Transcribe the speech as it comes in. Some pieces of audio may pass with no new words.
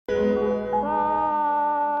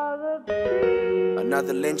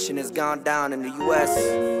Another lynching has gone down in the U.S.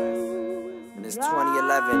 and it's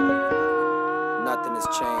 2011. Nothing has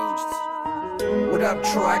changed. What up,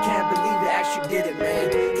 Troy? I can't believe they actually did it, man.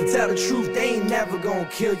 To tell the truth, they ain't never gonna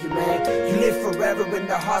kill you, man. You live forever in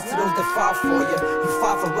the hearts of those that fought for you. You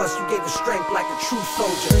fought for us, you gave us strength like a true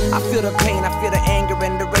soldier. I feel the pain, I feel the anger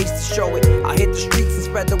and the race to show it. I hit the streets and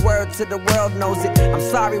spread the word till the world knows it. I'm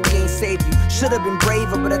sorry we ain't saved you, should've been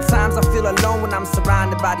braver, but at times I feel alone when I'm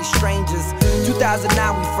surrounded by these strangers. 2009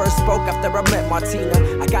 we first spoke after I met Martina.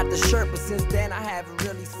 I got the shirt, but since then I haven't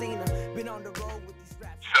really seen her. Been on the road with these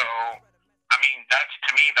raps. So, I mean, that's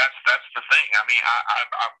the thing. I mean,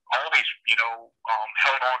 I've always,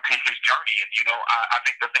 held on to his journey. And, I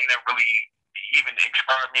think the thing that really even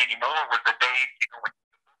inspired me anymore was the day, when you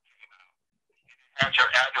had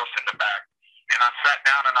your address in the back. And I sat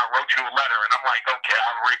down and I wrote you a letter. And I'm like, okay,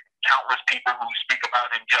 I've read countless people who speak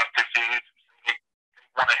about injustices. They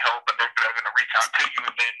want to help and they're going to reach out to you.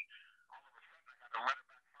 And then I got a letter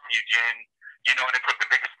back from you, Jen, and it put the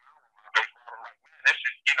biggest smile on my face. I was like, man, this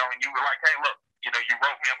is, and you were like, hey, look, you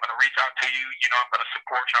wrote me, I'm going to reach out to you, I'm going to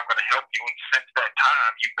support you, I'm going to help you. And since that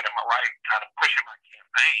time, you've been in my life kind of pushing my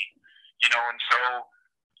campaign, and so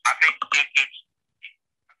I think it's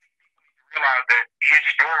realize that his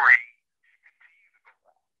story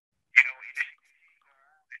continues to go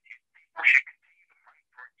on, people should continue to fight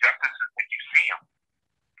for injustices when you see them,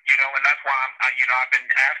 and that's why I've been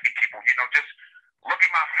asking people, just look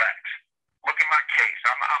at my facts. Look at my case.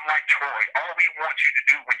 I'm like Troy. All we want you to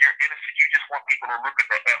do when you're innocent, you just want people to look at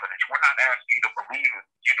the evidence. We're not asking you to believe it.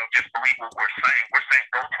 Just believe what we're saying. We're saying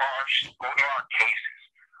go to our cases.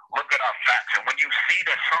 Look at our facts. And when you see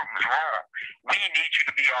that something's wrong, we need you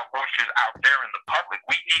to be our voices out there in the public.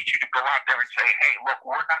 We need you to go out there and say, hey, look,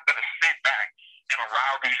 we're not going to sit back and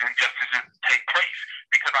allow these injustices to take place.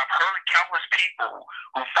 Because I've heard countless people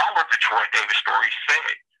who followed the Troy Davis story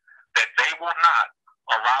say that they will not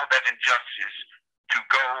allow that injustice to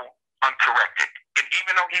go uncorrected. And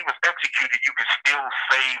even though he was executed, you can still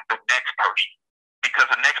save the next person,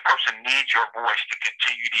 because the next person needs your voice to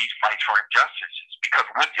continue these fights for injustices. Because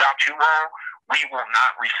without you all, we will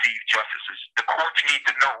not receive justices. The courts need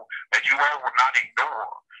to know that you all will not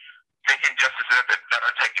ignore the injustices that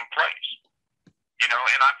are taking place.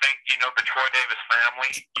 And I think, the Troy Davis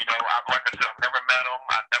family, like I said, I've never met him.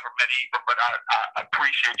 I've never met Eva, but I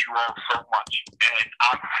appreciate you all so much. And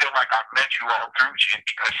I feel like I've met you all through Jen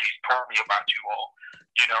because she's told me about you all.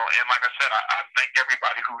 And like I said, I thank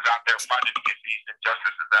everybody who's out there fighting against these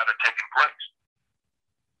injustices that are taking place.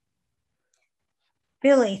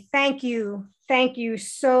 Billy, thank you. Thank you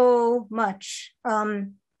so much.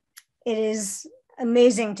 It is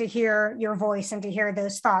amazing to hear your voice and to hear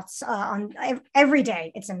those thoughts on every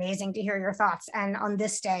day. It's amazing to hear your thoughts. And on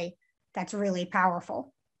this day, that's really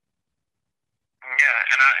powerful. Yeah.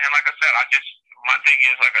 And like I said, my thing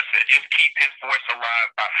is, like I said, just keep his voice alive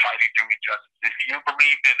by fighting through injustice. If you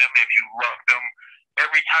believe in him, if you love them,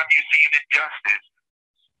 every time you see an injustice,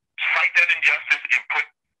 fight that injustice and put,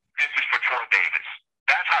 this is for Troy Davis.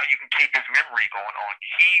 That's how you can keep his memory going on.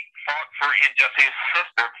 He fought for injustice. His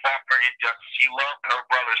sister fought for injustice. She loved her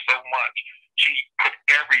brother so much. She put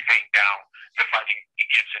everything down to fighting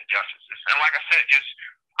against injustices. And like I said,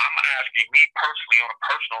 I'm asking me personally on a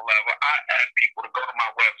personal level, I ask people to go to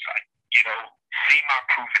my website, see my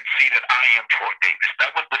proof and see that I am Troy Davis.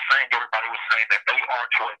 That was the saying everybody was saying, that they are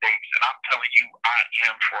Troy Davis. And I'm telling you, I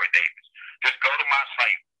am Troy Davis. Just go to my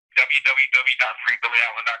site,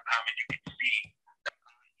 www.freebillyallen.com, and you can see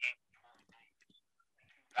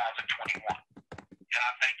 2021. And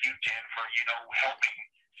I thank you, Jen, for, helping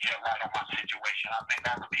shed light on my situation. I thank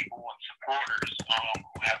all the people and supporters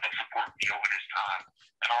who have been supporting me over this time.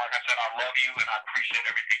 And like I said, I love you and I appreciate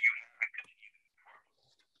everything you have and continue to support.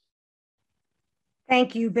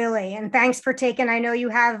 Thank you, Billy. And thanks for taking, I know you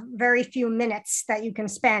have very few minutes that you can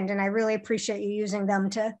spend, and I really appreciate you using them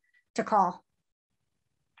to call.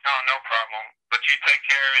 Oh, no problem. But you take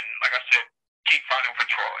care, and like I said, keep fighting for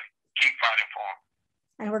Troy. Keep fighting for him.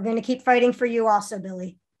 And we're going to keep fighting for you also,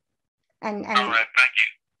 Billy. And all right, thank you.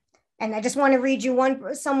 And I just want to read you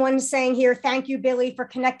someone saying here, thank you, Billy, for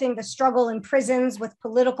connecting the struggle in prisons with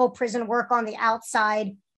political prison work on the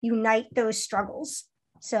outside. Unite those struggles.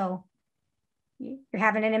 So you're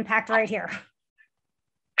having an impact right here. Well,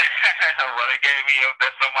 it gave me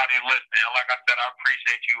that somebody listening. Like I said, I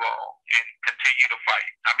appreciate you all and continue to fight.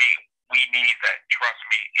 I mean, we need that. Trust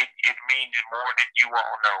me. It means more than you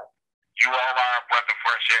all know. You all are a breath of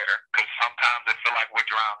fresh air, because sometimes it feels like we're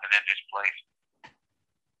drowning in this place.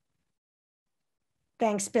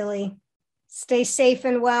 Thanks, Billy. Stay safe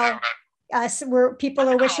and well. People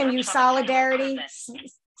are wishing you solidarity.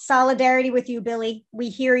 Solidarity with you, Billy. We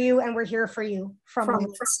hear you and we're here for you from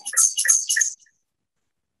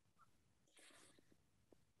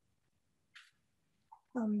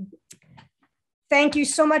thank you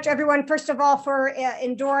so much, everyone, first of all, for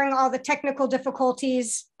enduring all the technical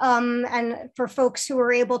difficulties, and for folks who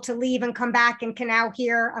were able to leave and come back and can now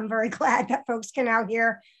hear. I'm very glad that folks can now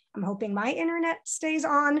hear. I'm hoping my internet stays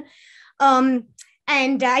on.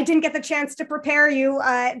 And I didn't get the chance to prepare you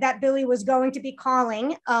that Billy was going to be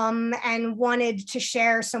calling, and wanted to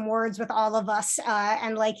share some words with all of us.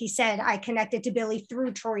 And like he said, I connected to Billy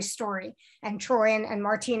through Troy's story. And Troy and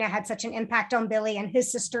Martina had such an impact on Billy and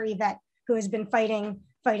his sister Yvette, who has been fighting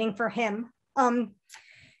for him. You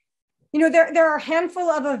know, there are a handful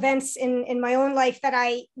of events in my own life that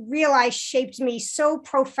I realize shaped me so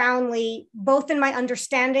profoundly, both in my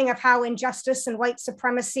understanding of how injustice and white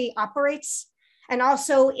supremacy operates, and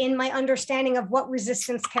also in my understanding of what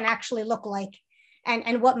resistance can actually look like,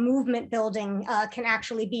 and what movement building can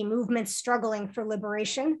actually be, movements struggling for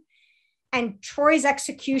liberation. And Troy's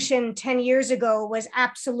execution 10 years ago was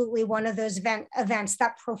absolutely one of those events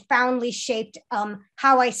that profoundly shaped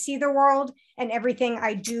how I see the world and everything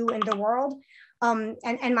I do in the world,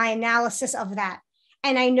 and my analysis of that.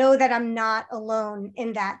 And I know that I'm not alone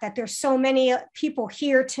in that there's so many people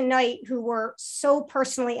here tonight who were so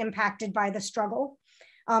personally impacted by the struggle,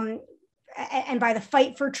 and by the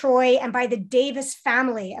fight for Troy, and by the Davis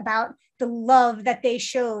family, about the love that they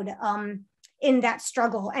showed in that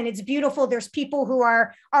struggle. And it's beautiful. There's people who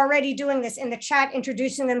are already doing this in the chat,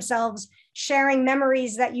 introducing themselves, sharing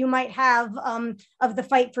memories that you might have of the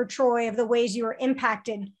fight for Troy, of the ways you were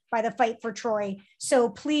impacted by the fight for Troy. So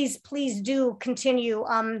please do continue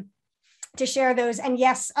to share those. And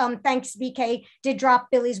yes, thanks, BK, did drop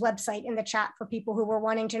Billy's website in the chat for people who were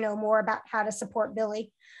wanting to know more about how to support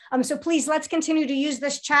Billy. So please, let's continue to use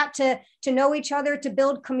this chat to know each other, to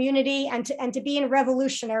build community, and to be in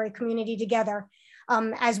revolutionary community together,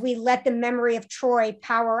 as we let the memory of Troy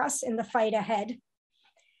power us in the fight ahead.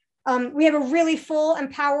 We have a really full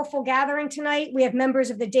and powerful gathering tonight. We have members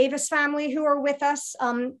of the Davis family who are with us.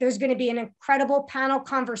 There's going to be an incredible panel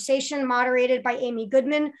conversation moderated by Amy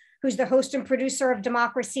Goodman, who's the host and producer of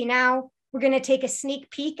Democracy Now! We're going to take a sneak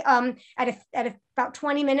peek at about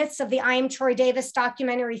 20 minutes of the I Am Troy Davis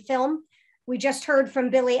documentary film. We just heard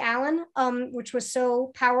from Billy Allen, which was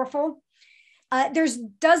so powerful. There's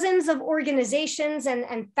dozens of organizations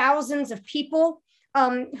and thousands of people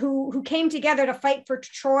who came together to fight for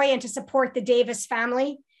Troy and to support the Davis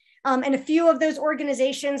family. And a few of those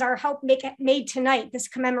organizations are made tonight this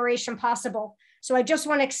commemoration possible. So I just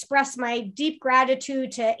want to express my deep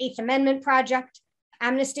gratitude to 8th Amendment Project,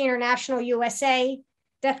 Amnesty International USA,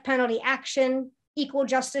 Death Penalty Action, Equal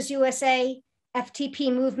Justice USA,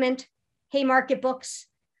 FTP Movement, Haymarket Books,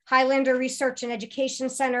 Highlander Research and Education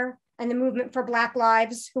Center, and the Movement for Black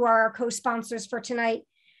Lives, who are our co-sponsors for tonight.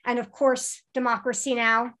 And of course, Democracy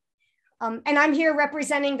Now! And I'm here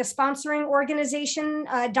representing the sponsoring organization,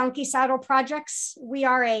 Donkey Saddle Projects. We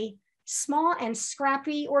are a small and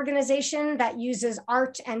scrappy organization that uses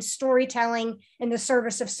art and storytelling in the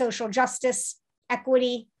service of social justice,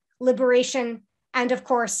 equity, liberation, and of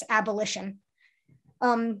course, abolition.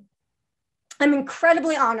 I'm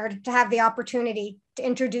incredibly honored to have the opportunity to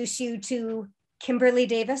introduce you to Kimberly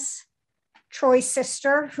Davis, Troy's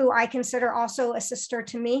sister, who I consider also a sister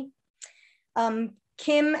to me.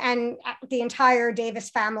 Kim and the entire Davis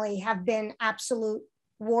family have been absolute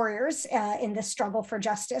warriors in the struggle for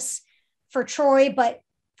justice, for Troy, but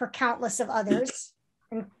for countless of others.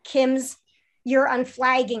 And Kim's, your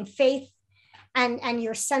unflagging faith and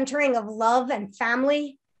your centering of love and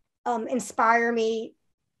family inspire me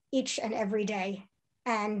each and every day.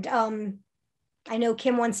 And I know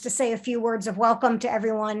Kim wants to say a few words of welcome to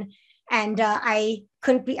everyone. And I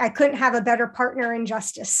couldn't have a better partner in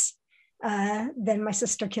justice than my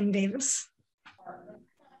sister, Kim Davis.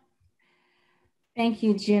 Thank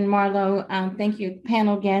you, Jen Marlowe. Thank you,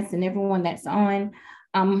 panel guests and everyone that's on.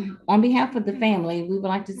 On behalf of the family, we would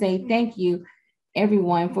like to say thank you,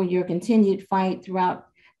 everyone, for your continued fight throughout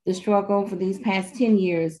the struggle for these past 10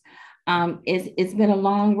 years. It's been a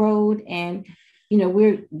long road, and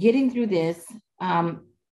we're getting through this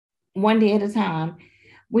one day at a time.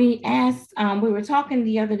 We were talking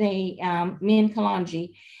the other day, me and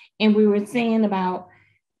Kalanji, and we were saying about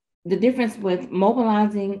the difference with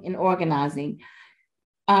mobilizing and organizing.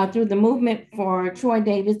 Through the movement for Troy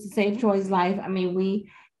Davis to save Troy's life, I mean, we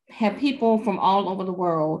have people from all over the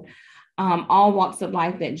world, all walks of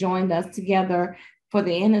life, that joined us together for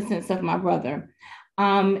the innocence of my brother.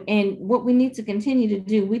 And what we need to continue to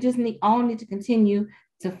do, we just all need to continue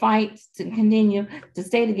to fight, to continue to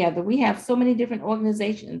stay together. We have so many different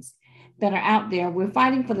organizations that are out there. We're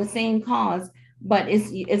fighting for the same cause, but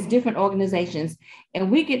it's different organizations.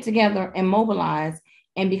 And we get together and mobilize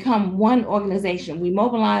and become one organization. We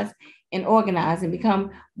mobilize and organize and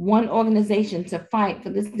become one organization to fight for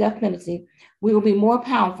this death penalty. We will be more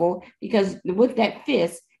powerful, because with that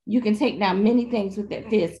fist, you can take down many things with that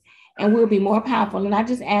fist, and we'll be more powerful. And I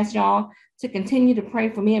just ask y'all to continue to pray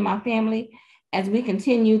for me and my family as we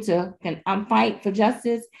continue to fight for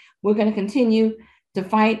justice. We're going to continue to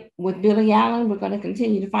fight with Billy Allen. We're going to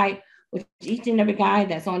continue to fight with each and every guy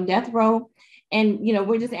that's on death row. And,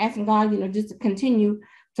 we're just asking God, just to continue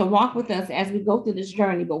to walk with us as we go through this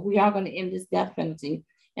journey, but we are going to end this death penalty.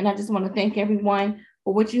 And I just want to thank everyone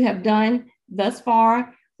for what you have done thus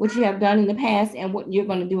far, what you have done in the past, and what you're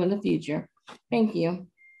going to do in the future. Thank you.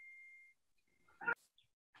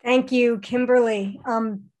 Thank you, Kimberly.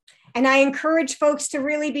 And I encourage folks to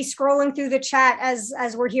really be scrolling through the chat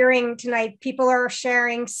as we're hearing tonight. People are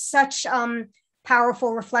sharing such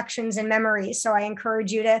powerful reflections and memories. So I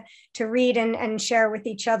encourage you to read and share with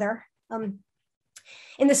each other.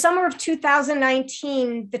 In the summer of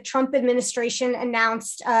 2019, the Trump administration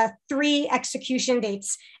announced 3 execution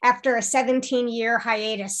dates after a 17-year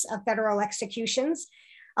hiatus of federal executions.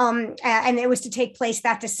 And it was to take place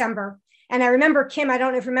that December. And I remember, Kim, I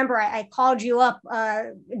don't know if you remember, I called you up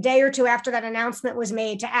a day or two after that announcement was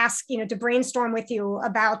made to ask, to brainstorm with you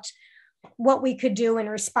about what we could do in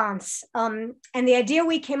response. And the idea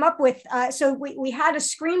we came up with, so we had a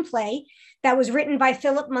screenplay that was written by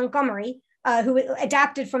Philip Montgomery, who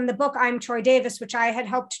adapted from the book I'm Troy Davis, which I had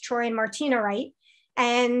helped Troy and Martina write.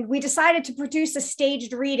 And we decided to produce a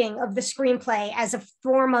staged reading of the screenplay as a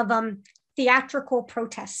form of theatrical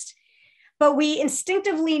protest. But we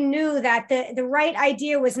instinctively knew that the right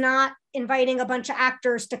idea was not inviting a bunch of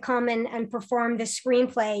actors to come and perform the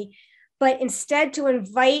screenplay, but instead to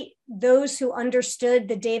invite those who understood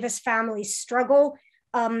the Davis family's struggle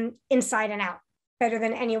inside and out better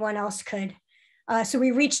than anyone else could. So we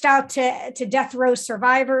reached out to death row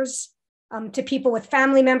survivors, to people with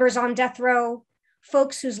family members on death row,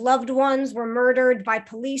 folks whose loved ones were murdered by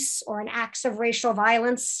police or in acts of racial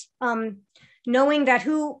violence, knowing that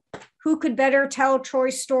who could better tell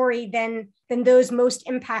Troy's story than those most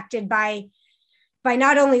impacted by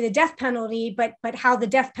not only the death penalty, but how the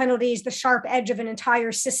death penalty is the sharp edge of an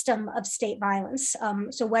entire system of state violence.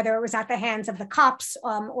 So whether it was at the hands of the cops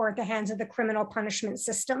or at the hands of the criminal punishment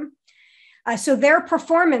system. So their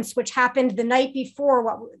performance, which happened the night before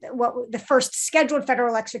what the first scheduled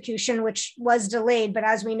federal execution, which was delayed, but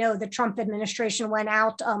as we know, the Trump administration went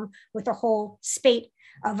out with a whole spate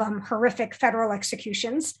of horrific federal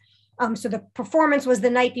executions. So the performance was the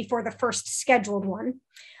night before the first scheduled one.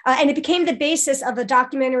 And it became the basis of a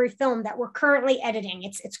documentary film that we're currently editing.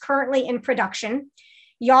 It's currently in production.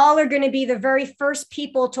 Y'all are going to be the very first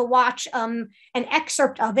people to watch an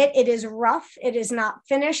excerpt of it. It is rough. It is not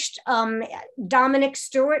finished. Dominic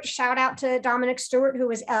Stewart, shout out to Dominic Stewart, who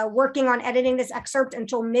was working on editing this excerpt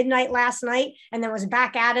until midnight last night and then was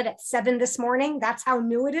back at it at 7 this morning. That's how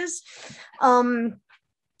new it is.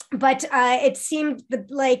 But it seemed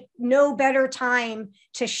like no better time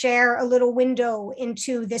to share a little window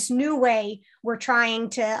into this new way we're trying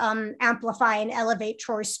to amplify and elevate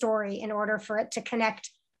Troy's story in order for it to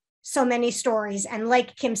connect so many stories. And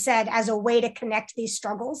like Kim said, as a way to connect these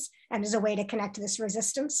struggles and as a way to connect this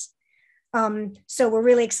resistance. So we're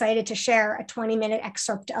really excited to share a 20-minute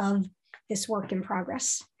excerpt of this work in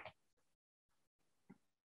progress.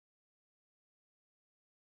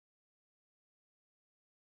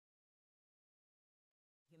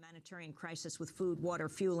 Humanitarian crisis with food, water,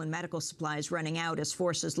 fuel, and medical supplies running out as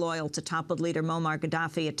forces loyal to toppled leader Muammar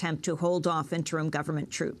Gaddafi attempt to hold off interim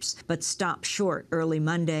government troops, but stop short early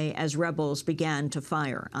Monday as rebels began to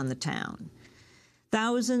fire on the town.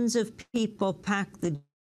 Thousands of people packed the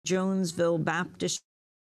Jonesville Baptist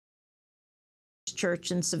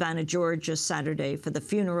Church in Savannah, Georgia, Saturday for the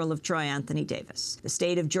funeral of Troy Anthony Davis. The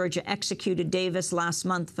state of Georgia executed Davis last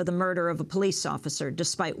month for the murder of a police officer,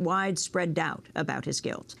 despite widespread doubt about his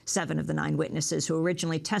guilt. 7 of the 9 witnesses who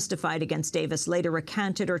originally testified against Davis later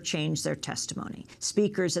recanted or changed their testimony.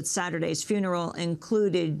 Speakers at Saturday's funeral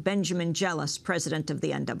included Benjamin Jealous, president of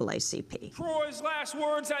the NAACP. Troy's last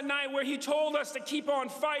words that night where he told us to keep on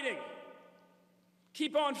fighting.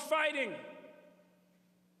 Keep on fighting.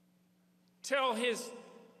 Till his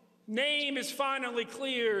name is finally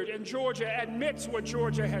cleared and Georgia admits what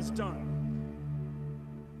Georgia has done.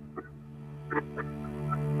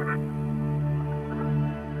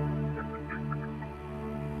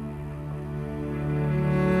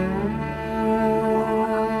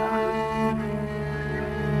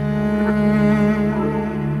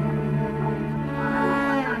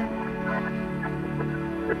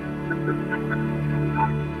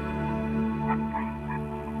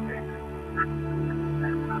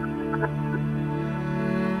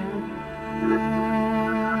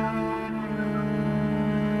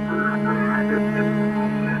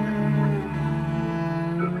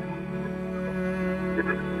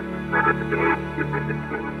 Dejan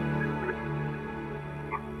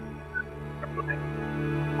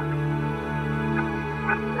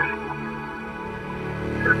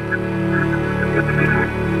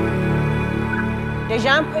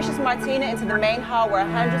pushes Martina into the main hall where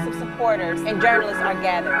hundreds of supporters and journalists are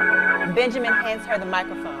gathered. Benjamin hands her the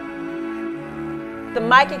microphone. The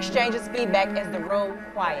mic exchanges feedback as the room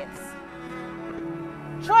quiets.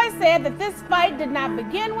 Troy said that this fight did not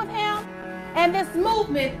begin with him, and this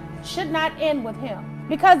movement should not end with him.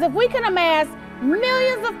 Because if we can amass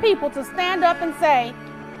millions of people to stand up and say,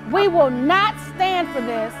 we will not stand for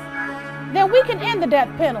this, then we can end the death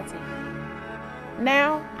penalty.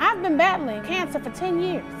 Now, I've been battling cancer for 10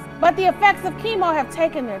 years, but the effects of chemo have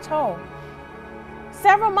taken their toll.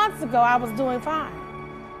 Several months ago, I was doing fine.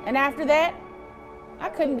 And after that, I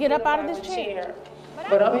couldn't get up out of this chair.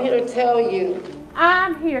 But I'm here to tell you.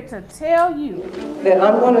 I'm here to tell you. That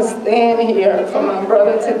I'm going to stand here for my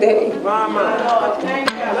brother today. Mama.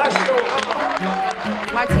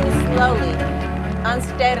 Martina slowly,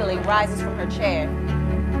 unsteadily rises from her chair.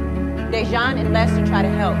 Dejan and Lester try to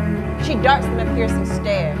help. She darts them a piercing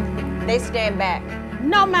stare. They stand back.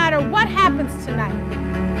 No matter what happens tonight,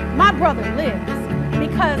 my brother lives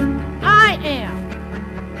because I am.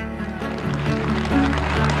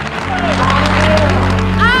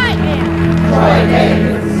 I am. Troy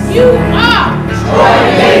Davis. You are. Troy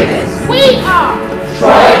Davis. We are.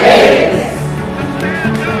 Troy Davis.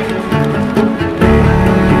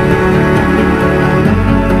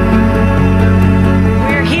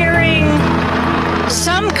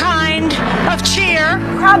 The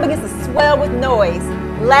crowd begins to swell with noise.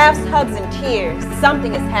 Laughs, hugs, and tears.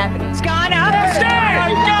 Something is happening. It's gone up.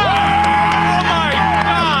 Stand! Oh my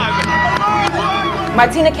God!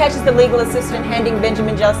 Martina catches the legal assistant handing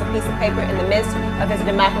Benjamin Jealous a piece of paper in the midst of his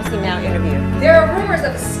Democracy Now! Interview. There are rumors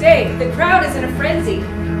of a stay. The crowd is in a frenzy.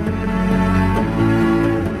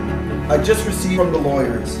 I just received from the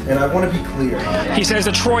lawyers, and I want to be clear. He says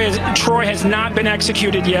that Troy has not been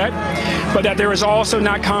executed yet, but that there is also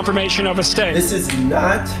not confirmation of a stay. This is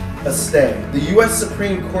not a stay. The U.S.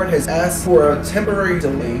 Supreme Court has asked for a temporary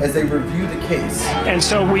delay as they review the case. And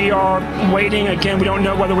so we are waiting. Again, we don't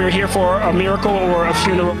know whether we're here for a miracle or a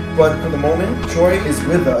funeral. But for the moment, Troy is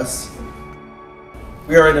with us.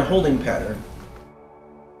 We are in a holding pattern.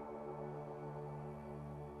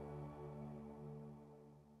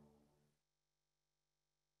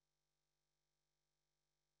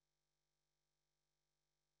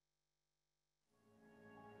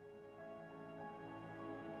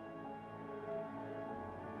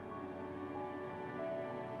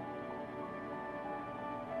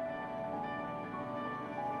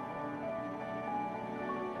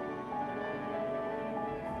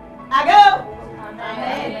 I go.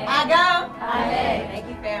 Amen. I go. Amen. Thank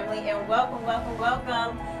you, family, and welcome, welcome,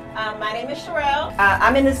 welcome. My name is Sherelle.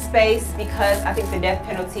 I'm in this space because I think the death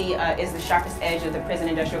penalty is the sharpest edge of the prison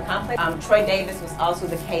industrial complex. Troy Davis was also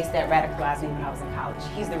the case that radicalized me when I was in college.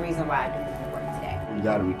 He's the reason why I do this work today. You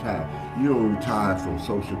gotta retire. You don't retire from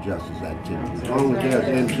social justice activities. As long as there's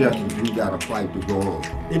injustice, we got a fight to go on.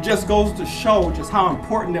 It just goes to show just how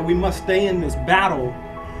important that we must stay in this battle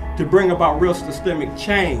to bring about real systemic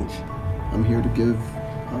change. I'm here to give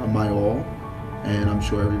my all, and I'm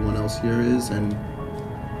sure everyone else here is, and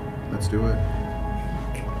let's do it.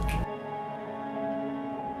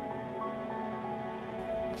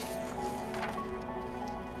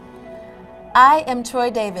 I Am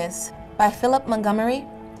Troy Davis by Philip Montgomery,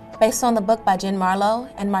 based on the book by Jen Marlowe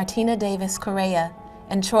and Martina Davis-Correia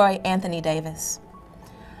and Troy Anthony Davis.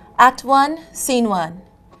 Act 1, Scene 1,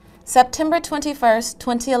 September 21st,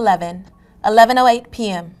 2011, 11:08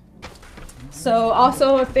 p.m. So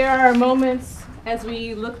also, if there are moments as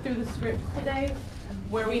we look through the script today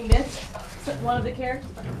where we missed one of the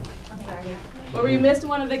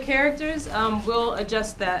characters, we'll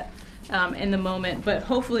adjust that in the moment. But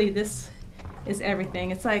hopefully this is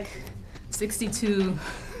everything. It's like 62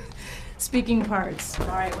 speaking parts. All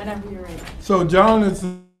right, whenever you're ready. So John is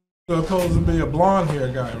supposed to be a blonde hair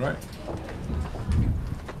guy, right?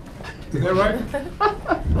 Is that right? Is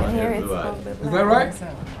that right?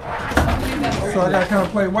 So I got to kind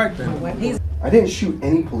of play white then. I didn't shoot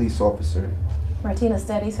any police officer. Martina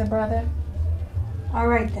steadies her brother. All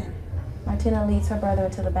right then. Martina leads her brother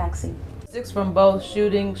into the backseat. Six from both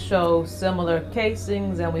shootings show similar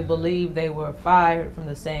casings, and we believe they were fired from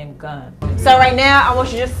the same gun. So right now, I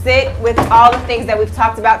want you to just sit with all the things that we've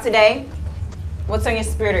talked about today. What's on your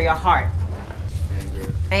spirit or your heart?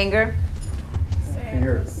 Anger.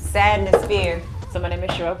 Fear. Sadness, fear. So my name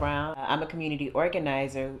is Cheryl Brown. I'm a community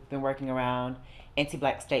organizer. Been working around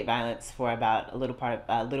anti-Black state violence for about a little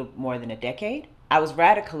more than a decade. I was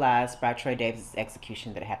radicalized by Troy Davis'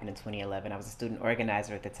 execution that happened in 2011. I was a student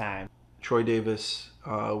organizer at the time. Troy Davis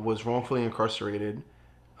was wrongfully incarcerated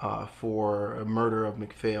for a murder of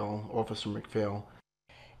McPhail, Officer McPhail.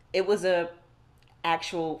 It was a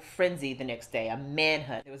actual frenzy the next day, a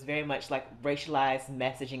manhunt. It was very much like racialized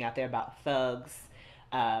messaging out there about thugs,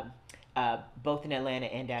 both in Atlanta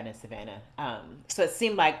and down in Savannah. So it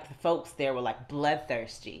seemed like the folks there were like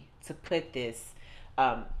bloodthirsty to put this,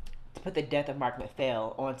 to put the death of Mark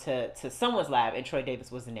McPhail onto someone's lap, and Troy Davis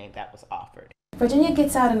was the name that was offered. Virginia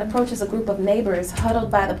gets out and approaches a group of neighbors huddled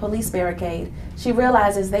by the police barricade. She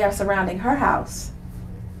realizes they are surrounding her house.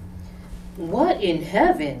 What in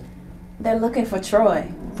heaven? They're looking for Troy.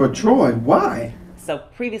 For Troy? Why? So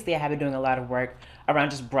previously I had been doing a lot of work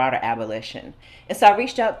around just broader abolition. And so I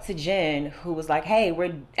reached out to Jen, who was like, hey,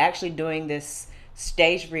 we're actually doing this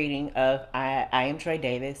staged reading of I Am Troy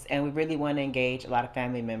Davis, and we really want to engage a lot of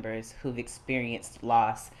family members who've experienced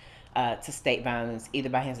loss to state violence, either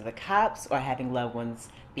by hands of the cops or having loved ones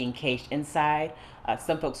being caged inside,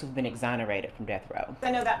 some folks who've been exonerated from death row.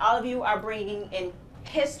 I know that all of you are bringing in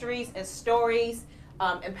histories and stories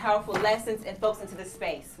and powerful lessons and folks into this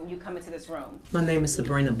space when you come into this room. My name is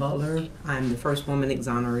Sabrina Butler. I'm the first woman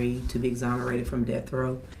exoneree to be exonerated from death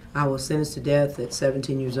row. I was sentenced to death at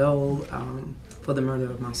 17 years old for the murder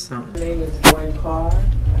of my son. My name is Gwen Carr.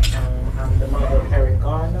 I'm the mother of Eric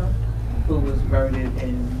Garner, who was murdered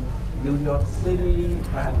in New York City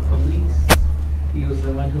by the police. He was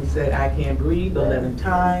the one who said, "I can't breathe" 11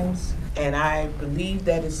 times. And I believe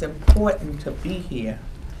that it's important to be here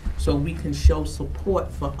so we can show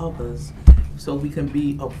support for others, so we can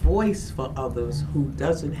be a voice for others who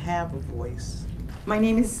doesn't have a voice. My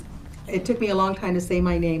name is, it took me a long time to say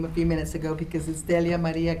my name a few minutes ago because it's Delia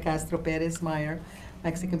Maria Castro Perez Meyer.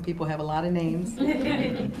 Mexican people have a lot of names.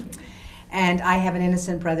 And I have an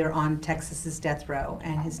innocent brother on Texas's death row,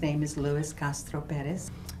 and his name is Luis Castro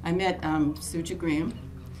Perez. I met Suja Graham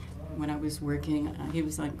when I was working. He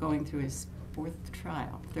was going through his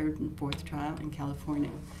third and fourth trial in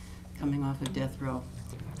California, coming off of death row.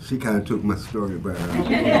 She kind of took my story, but I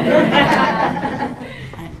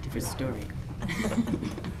had a different story.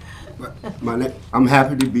 I'm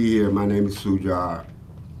happy to be here. My name is Suja.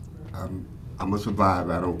 I'm a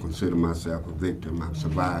survivor. I don't consider myself a victim. I've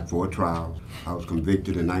survived 4 trials. I was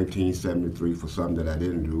convicted in 1973 for something that I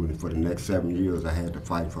didn't do, and for the next 7 years I had to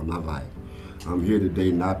fight for my life. I'm here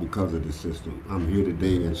today not because of the system. I'm here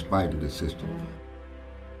today in spite of the system.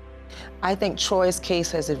 I think Troy's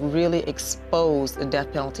case has really exposed the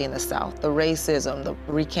death penalty in the South, the racism, the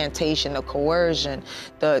recantation, the coercion,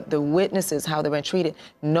 the witnesses, how they've been treated.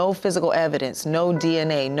 No physical evidence, no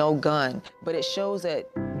DNA, no gun. But it shows that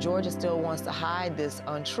Georgia still wants to hide this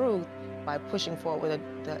untruth by pushing forward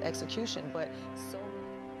with the execution. But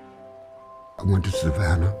I went to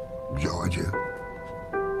Savannah, Georgia,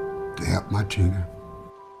 to help my Tina.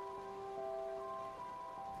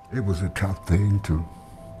 It was a tough thing to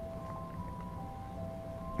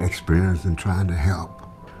experience and trying to help,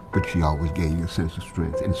 but she always gave you a sense of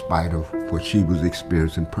strength in spite of what she was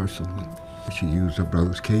experiencing personally. She used her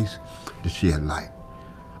brother's case to shed light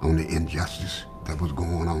on the injustice that was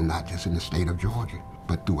going on, not just in the state of Georgia,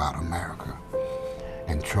 but throughout America.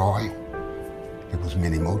 And Troy, it was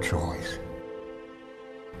many more Troys.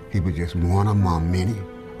 He was just one among many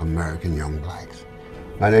American young blacks.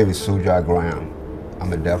 My name is Suja Graham.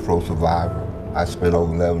 I'm a death row survivor. I spent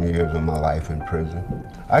over 11 years of my life in prison.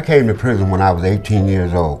 I came to prison when I was 18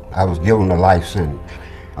 years old. I was given a life sentence.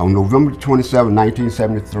 On November 27,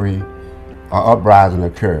 1973, an uprising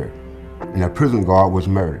occurred, and a prison guard was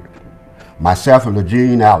murdered. Myself and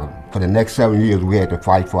Eugene Allen, for the next 7 years, we had to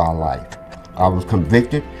fight for our life. I was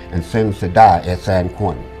convicted and sentenced to die at San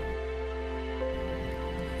Quentin.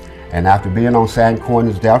 And after being on San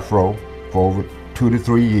Quentin's death row for over 2 to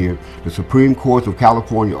 3 years, the Supreme Court of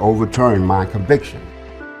California overturned my conviction.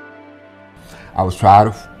 I was tried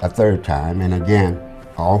a third time, and again,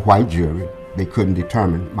 all-white jury. They couldn't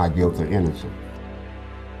determine my guilt or innocence.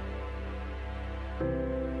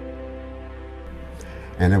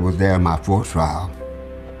 And it was there in my 4th trial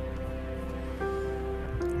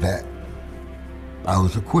that I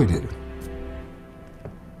was acquitted.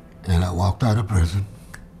 And I walked out of prison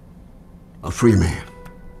a free man.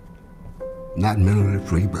 Not mentally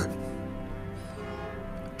free, but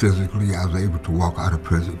physically I was able to walk out of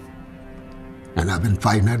prison. And I've been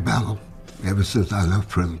fighting that battle ever since I left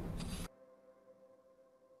prison.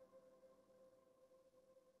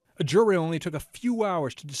 A jury only took a few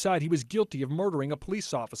hours to decide he was guilty of murdering a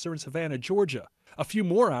police officer in Savannah, Georgia. A few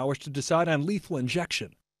more hours to decide on lethal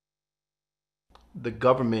injection. The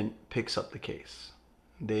government picks up the case.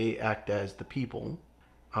 They act as the people,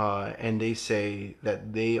 and they say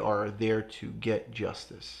that they are there to get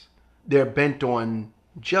justice. They're bent on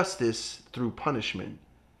justice through punishment,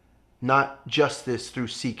 not justice through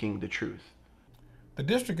seeking the truth. The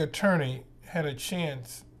district attorney had a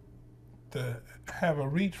chance to have a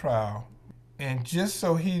retrial, and just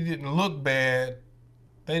so he didn't look bad,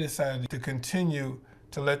 they decided to continue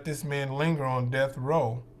to let this man linger on death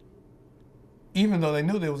row, even though they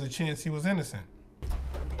knew there was a chance he was innocent.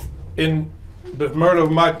 In the murder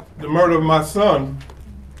of my son,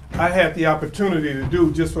 I had the opportunity to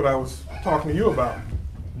do just what I was talking to you about.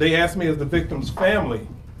 They asked me as the victim's family,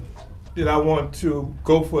 did I want to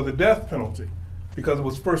go for the death penalty? Because it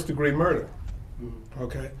was first-degree murder,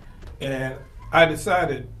 okay? And I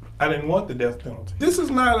decided I didn't want the death penalty. This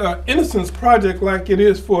is not an innocence project like it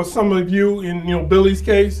is for some of you in Billy's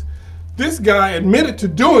case. This guy admitted to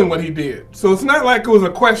doing what he did. So it's not like it was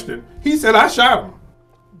a question. He said, I shot him.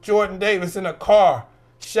 Jordan Davis in a car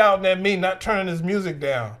shouting at me, not turning his music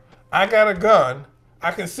down. I got a gun.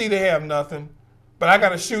 I can see they have nothing, but I got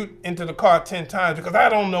to shoot into the car 10 times because I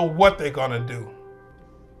don't know what they're going to do.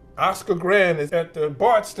 Oscar Grant is at the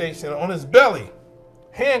BART station on his belly,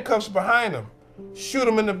 handcuffs behind him. Shoot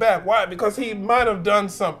him in the back. Why? Because he might have done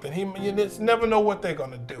something. You just never know what they're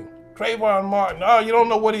going to do. Trayvon Martin, oh, you don't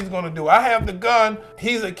know what he's going to do. I have the gun.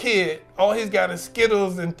 He's a kid. All he's got is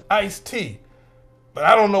Skittles and iced tea. But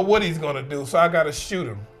I don't know what he's going to do, so I got to shoot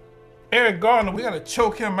him. Eric Garner, we got to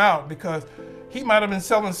choke him out because he might have been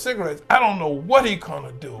selling cigarettes. I don't know what he's going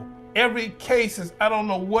to do. Every case is, I don't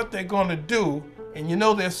know what they're going to do. And you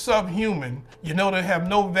know they're subhuman. You know they have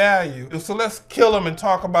no value. So let's kill them and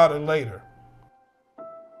talk about it later.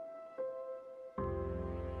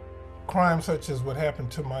 Crimes such as what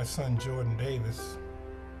happened to my son Jordan Davis,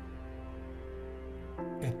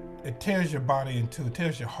 it tears your body in two, it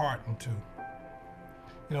tears your heart in two.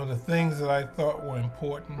 You know, the things that I thought were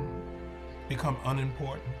important become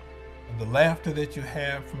unimportant. The laughter that you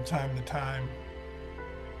have from time to time,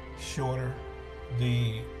 shorter.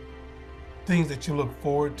 The things that you look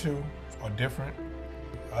forward to are different.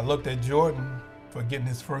 I looked at Jordan for getting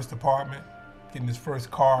his first apartment, getting his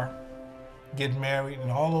first car, getting married,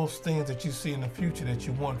 and all those things that you see in the future that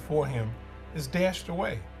you want for him is dashed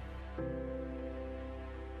away.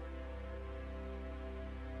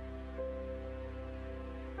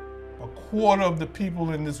 A quarter of the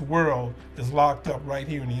people in this world is locked up right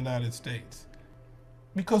here in the United States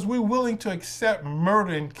because we're willing to accept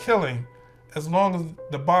murder and killing as long as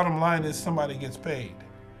the bottom line is somebody gets paid.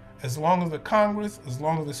 As long as the Congress, as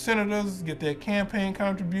long as the senators get their campaign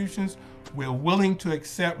contributions, we're willing to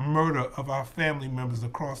accept murder of our family members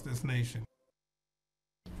across this nation.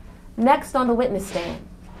 Next on the witness stand,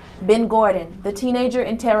 Ben Gordon, the teenager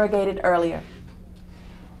interrogated earlier.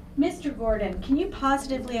 Mr. Gordon, can you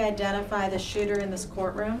positively identify the shooter in this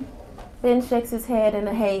courtroom? Ben shakes his head in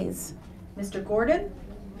a haze. Mr. Gordon?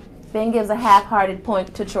 Ben gives a half-hearted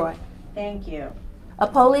point to Troy. Thank you. A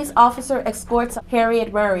police officer escorts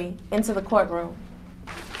Harriet Murray into the courtroom.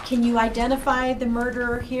 Can you identify the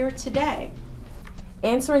murderer here today?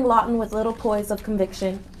 Answering Lawton with little poise of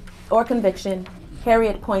conviction,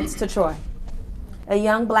 Harriet points to Troy. A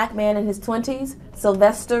young black man in his 20s,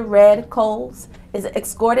 Sylvester Red Coles, is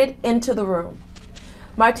escorted into the room.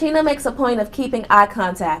 Martina makes a point of keeping eye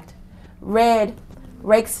contact. Red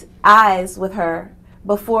rakes eyes with her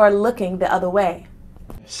before looking the other way.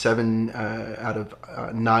 7 out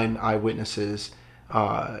of 9 eyewitnesses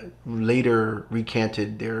later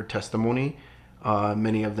recanted their testimony,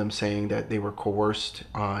 many of them saying that they were coerced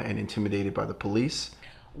and intimidated by the police.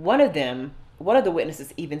 One of the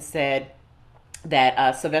witnesses even said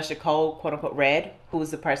that Sylvester Cole, quote unquote Red, who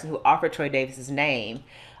was the person who offered Troy Davis's name,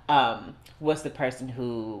 was the person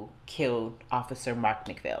who killed Officer Mark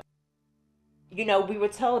McPhail. You know, we were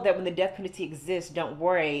told that when the death penalty exists, don't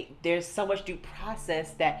worry, there's so much due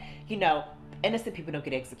process that, you know, innocent people don't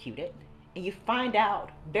get executed. And you find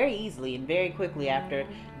out very easily and very quickly after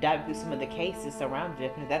diving through some of the cases surrounding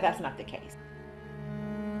death penalty that that's not the case.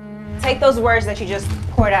 Take those words that you just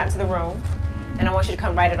poured out into the room, and I want you to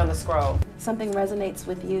come write it on the scroll. Something resonates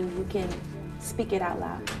with you, you can speak it out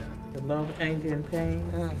loud. The love, anger, and pain.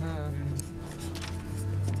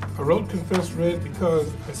 I wrote Confess Red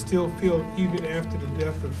because I still feel, even after the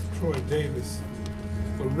death of Troy Davis,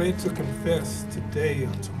 for Red to confess today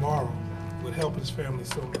or tomorrow would help his family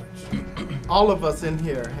so much. All of us in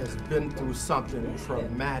here has been through something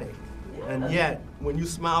traumatic. And yet, when you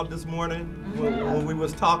smiled this morning, when we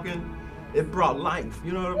was talking, it brought life.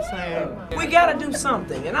 You know what I'm saying? We gotta do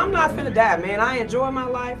something, and I'm not finna die, man. I enjoy my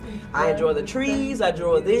life. I enjoy the trees. I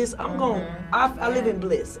enjoy this. I live in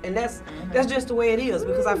bliss, and that's just the way it is,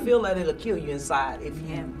 because I feel that it'll kill you inside if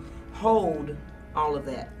you hold all of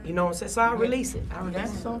that. You know what I'm saying? So I release it.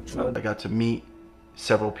 That's so true. I got to meet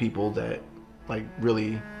several people that like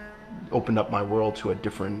really opened up my world to a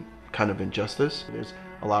different kind of injustice. There's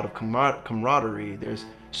a lot of camaraderie. There's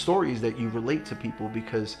stories that you relate to people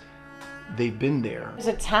because they've been there. There's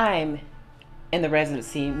a time in the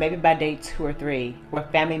residency, maybe by day 2 or 3, where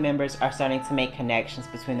family members are starting to make connections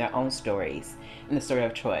between their own stories and the story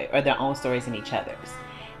of Troy, or their own stories and each other's.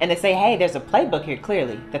 And they say, hey, there's a playbook here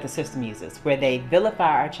clearly that the system uses, where they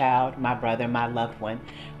vilify our child, my brother, my loved one,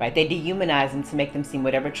 right? They dehumanize them to make them seem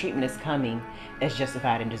whatever treatment is coming is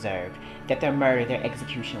justified and deserved. That their murder, their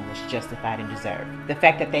execution was justified and deserved. The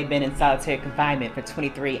fact that they've been in solitary confinement for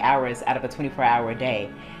 23 hours out of a 24-hour day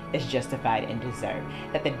is justified and deserved.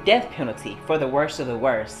 That the death penalty for the worst of the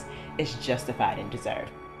worst is justified and deserved.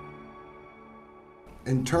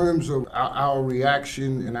 In terms of our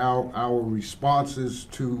reaction and our responses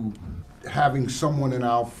to having someone in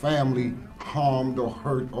our family harmed or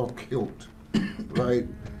hurt or killed, right?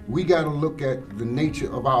 We got to look at the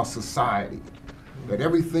nature of our society. That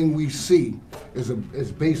everything we see is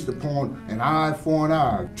based upon an eye for an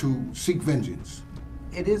eye to seek vengeance.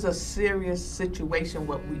 It is a serious situation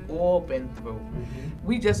what we all been through.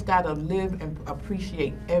 We just gotta live and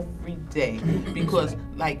appreciate every day, because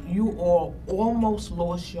like you all almost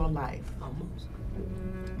lost your life. Almost.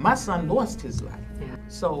 My son lost his life.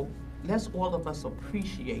 So let's all of us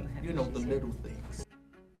appreciate, you know, the little things.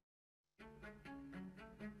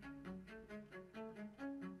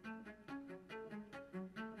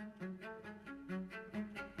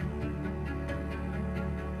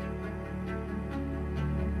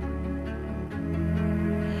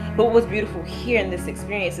 But what was beautiful here in this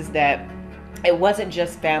experience is that it wasn't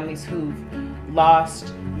just families who've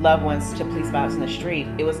lost loved ones to police violence in the street.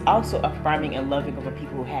 It was also affirming and loving over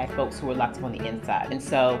people who had folks who were locked up on the inside. And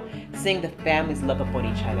so seeing the families love up on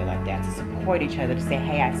each other like that, to support each other, to say,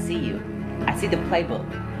 hey, I see you. I see the playbook.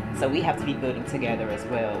 So we have to be building together as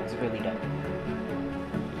well. It was really dope.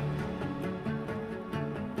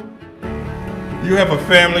 You have a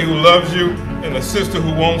family who loves you and a sister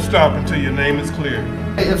who won't stop until your name is clear.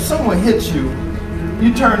 If someone hits you,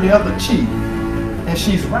 you turn the other cheek, and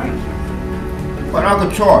she's right. But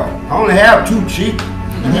Uncle Troy, I only have 2 cheeks,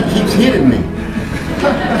 and he keeps hitting me.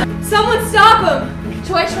 Someone stop him!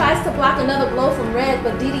 Troy tries to block another blow from Red,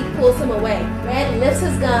 but Dee Dee pulls him away. Red lifts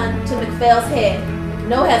his gun to McPhail's head.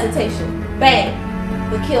 No hesitation. Bang!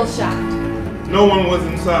 The kill shot. No one was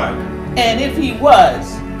inside. And if he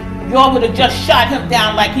was, y'all would have just shot him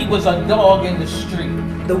down like he was a dog in the street.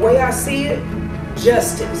 The way I see it,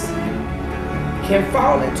 justice can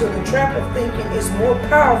fall into the trap of thinking it's more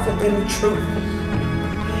powerful than the truth.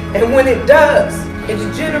 And when it does, it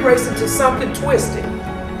degenerates into something twisted.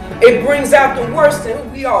 It brings out the worst in who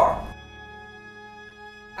we are.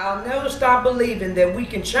 I'll never stop believing that we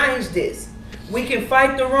can change this. We can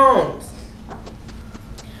fight the wrongs.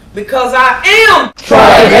 Because I am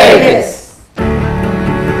Troy Davis.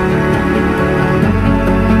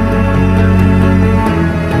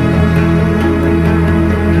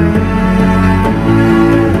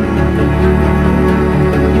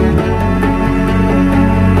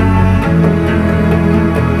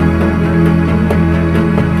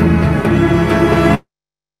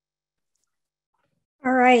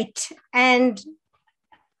 And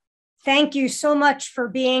thank you so much for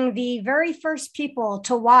being the very first people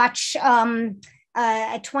to watch a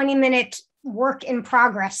 20-minute work in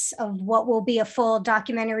progress of what will be a full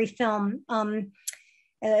documentary film.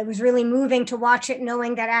 It was really moving to watch it,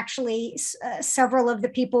 knowing that actually several of the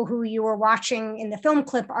people who you were watching in the film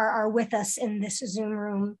clip are with us in this Zoom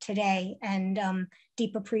room today. And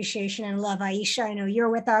deep appreciation and love. Aisha, I know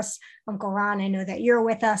you're with us. Uncle Ron, I know that you're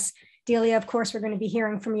with us. Delia, of course, we're going to be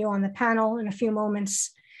hearing from you on the panel in a few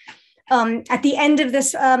moments. At the end of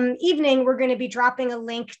this evening, we're going to be dropping a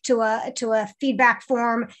link to a feedback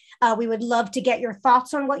form. We would love to get your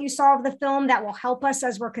thoughts on what you saw of the film. That will help us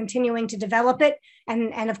as we're continuing to develop it.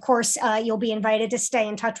 And of course, you'll be invited to stay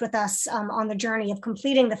in touch with us on the journey of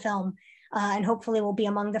completing the film. And hopefully we'll be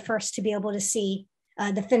among the first to be able to see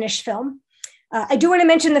the finished film. I do want to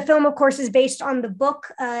mention the film, of course, is based on the book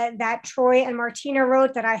that Troy and Martina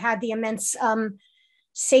wrote that I had the immense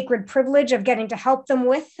sacred privilege of getting to help them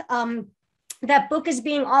with. That book is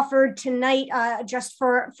being offered tonight just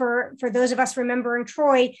for those of us remembering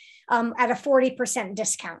Troy at a 40%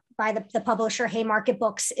 discount by the publisher Haymarket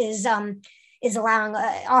Books. is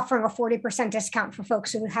offering a 40% discount for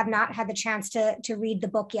folks who have not had the chance to read the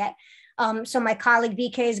book yet. So my colleague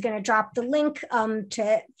BK is going to drop the link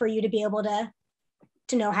for you to be able to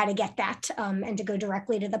know how to get that and to go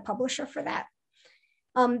directly to the publisher for that.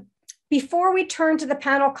 Before we turn to the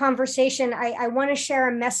panel conversation, I want to share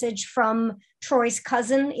a message from Troy's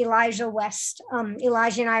cousin, Elijah West.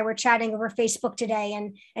 Elijah and I were chatting over Facebook today,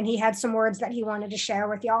 and he had some words that he wanted to share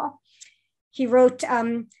with y'all. He wrote,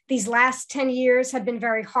 "These last 10 years have been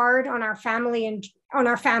very hard on our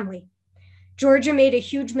family Georgia made a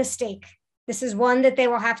huge mistake. This is one that they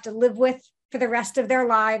will have to live with for the rest of their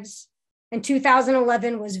lives. And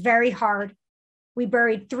 2011 was very hard. We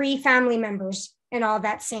buried 3 family members in all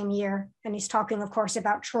that same year." And he's talking, of course,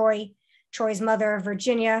 about Troy's mother,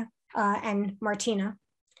 Virginia, and Martina.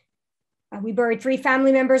 We buried 3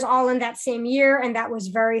 family members all in that same year, and that was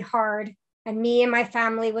very hard. And me and my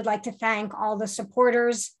family would like to thank all the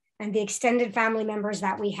supporters and the extended family members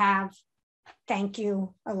that we have. Thank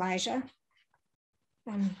you, Elijah.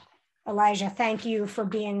 And Elijah, thank you for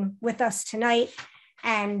being with us tonight.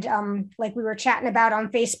 And like we were chatting about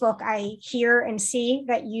on Facebook, I hear and see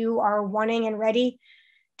that you are wanting and ready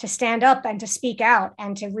to stand up and to speak out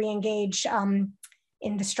and to re-engage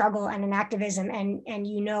in the struggle and in activism. And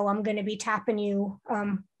you know I'm going to be tapping you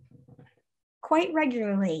quite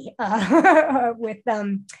regularly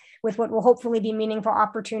with what will hopefully be meaningful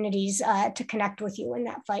opportunities to connect with you in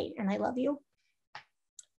that fight. And I love you.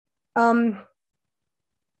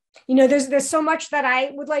 You know, there's so much that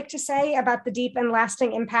I would like to say about the deep and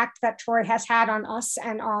lasting impact that Troy has had on us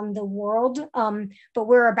and on the world. But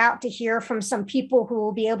we're about to hear from some people who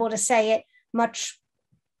will be able to say it much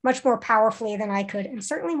more powerfully than I could, and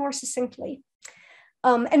certainly more succinctly.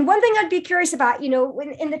 And one thing I'd be curious about, you know,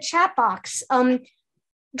 in the chat box,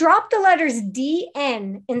 drop the letters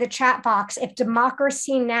DN in the chat box if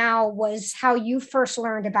Democracy Now! Was how you first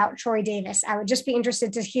learned about Troy Davis. I would just be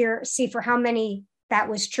interested to see for how many that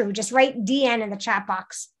was true. Just write DN in the chat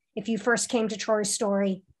box if you first came to Troy's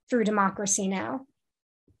story through Democracy Now!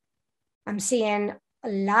 I'm seeing a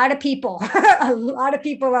lot of people. A lot of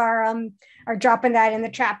people are dropping that in the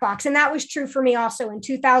chat box. And that was true for me also. In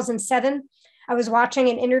 2007, I was watching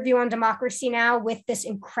an interview on Democracy Now! With this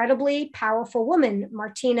incredibly powerful woman,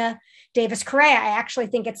 Martina Davis-Correia. I actually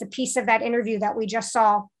think it's a piece of that interview that we just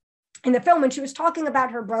saw in the film. And she was talking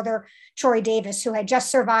about her brother, Troy Davis, who had just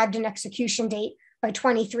survived an execution date by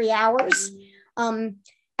 23 hours. And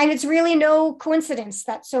it's really no coincidence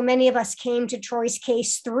that so many of us came to Troy's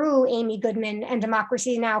case through Amy Goodman and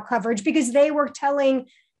Democracy Now! Coverage, because they were telling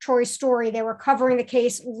Troy's story. They were covering the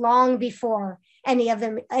case long before any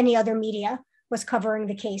other media was covering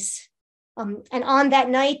the case. And on that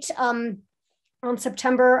night, on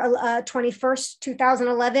September 21st,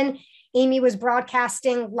 2011, Amy was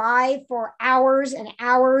broadcasting live for hours and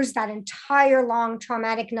hours that entire long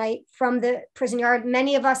traumatic night from the prison yard.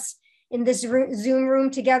 Many of us in this Zoom room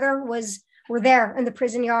together were there in the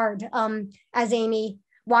prison yard as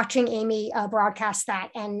watching Amy broadcast that,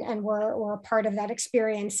 and were a part of that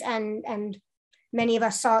experience. And many of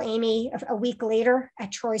us saw Amy a week later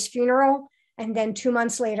at Troy's funeral, and then 2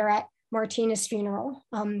 months later at Martina's funeral.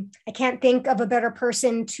 I can't think of a better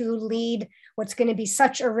person to lead what's going to be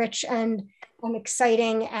such a rich and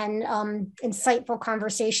exciting and insightful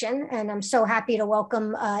conversation. And I'm so happy to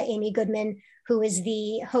welcome Amy Goodman, who is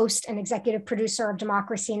the host and executive producer of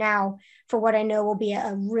Democracy Now! For what I know will be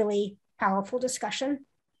a really powerful discussion.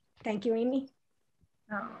 Thank you, Amy.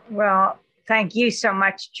 Well, thank you so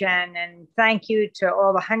much, Jen. And thank you to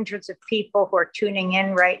all the hundreds of people who are tuning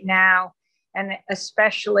in right now, and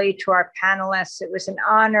especially to our panelists. It was an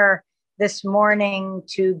honor this morning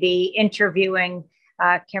to be interviewing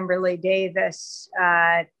Kimberly Davis,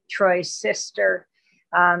 Troy's sister,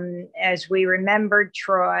 as we remembered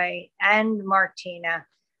Troy and Martina,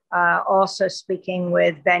 also speaking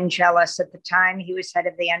with Ben Jealous. At the time, he was head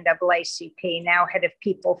of the NAACP, now head of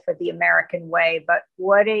People for the American Way. But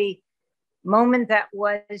what a moment that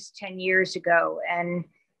was 10 years ago. And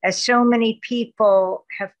as so many people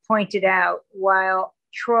have pointed out, while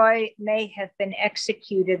Troy may have been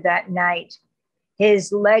executed that night,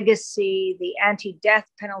 his legacy, the anti-death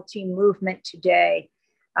penalty movement today,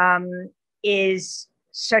 is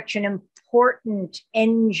such an important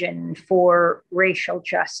engine for racial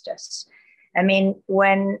justice. I mean,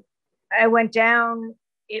 when I went down,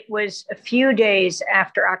 it was a few days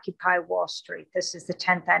after Occupy Wall Street. This is the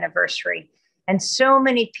 10th anniversary. And so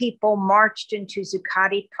many people marched into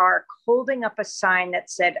Zuccotti Park holding up a sign that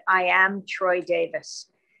said, "I am Troy Davis."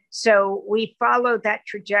 So we followed that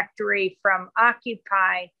trajectory from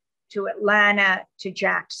Occupy to Atlanta to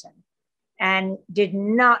Jackson. and did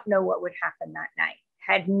not know what would happen that night.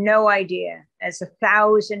 Had no idea, as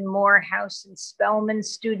 1,000 Morehouse and Spelman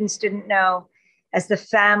students didn't know, as the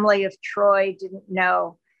family of Troy didn't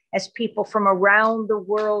know, as people from around the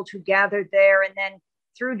world who gathered there and then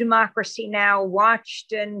through Democracy Now!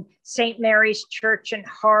 Watched in St. Mary's Church in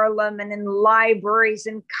Harlem and in libraries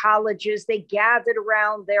and colleges. They gathered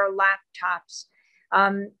around their laptops.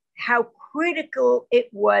 How critical it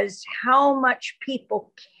was, how much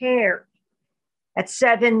people cared. At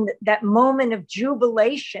 7, that moment of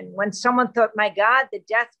jubilation when someone thought, my God, the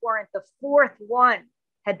death warrant, the 4th one,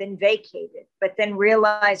 had been vacated, but then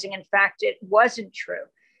realizing, in fact, it wasn't true.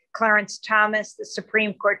 Clarence Thomas, the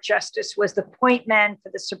Supreme Court Justice, was the point man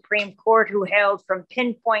for the Supreme Court, who hailed from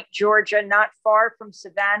Pinpoint, Georgia, not far from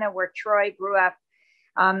Savannah, where Troy grew up.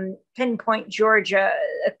 Pinpoint, Georgia,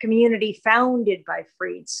 a community founded by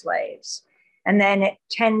freed slaves. And then at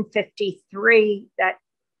 10:53, that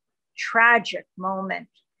tragic moment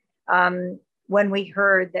when we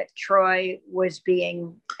heard that Troy was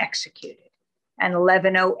being executed. And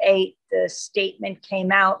 11:08, the statement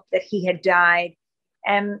came out that he had died.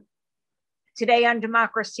 And today on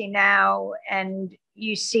Democracy Now! And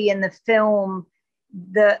you see in the film,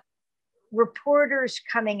 the reporters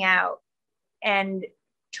coming out and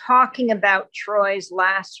talking about Troy's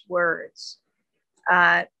last words,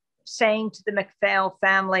 saying to the McPhail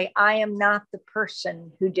family, I am not the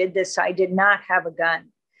person who did this. I did not have a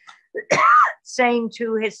gun. Saying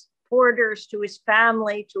to his supporters, to his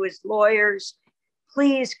family, to his lawyers,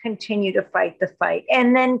 please continue to fight the fight.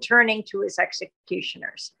 And then turning to his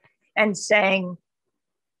executioners and saying,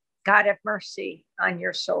 God have mercy on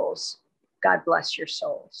your souls. God bless your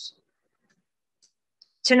souls.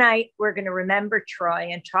 Tonight, we're going to remember Troy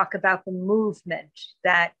and talk about the movement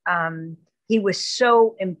that he was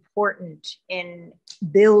so important in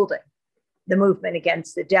building, the movement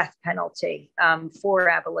against the death penalty for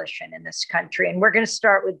abolition in this country. And we're going to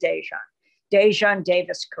start with Dejan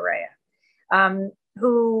Davis-Correia,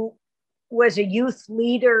 who was a youth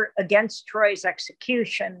leader against Troy's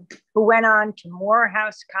execution, who went on to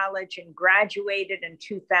Morehouse College and graduated in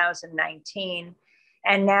 2019,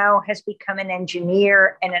 and now has become an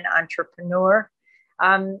engineer and an entrepreneur.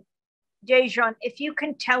 Dejan, if you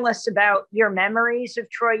can tell us about your memories of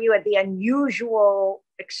Troy. You had the unusual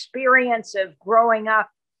experience of growing up,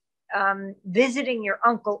 visiting your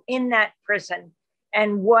uncle in that prison,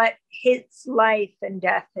 and what his life and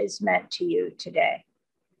death has meant to you today.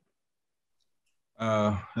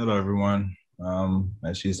 Hello, everyone.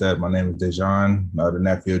 As she said, my name is Dejan, the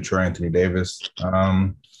nephew of Troy Anthony Davis.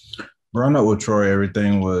 Growing up with Troy,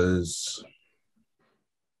 everything was,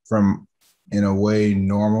 in a way,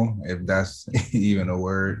 normal, if that's even a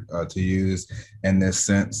word to use in this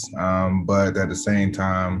sense. But at the same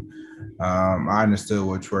time, I understood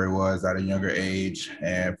what Troy was at a younger age.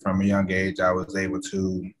 And from a young age, I was able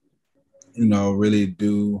to, really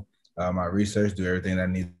do my research, do everything that I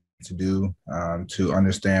needed to do to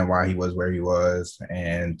understand why he was where he was,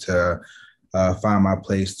 and to find my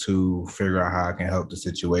place to figure out how I can help the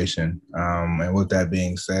situation. And with that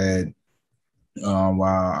being said,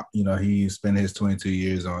 while he spent his 22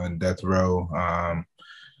 years on death row,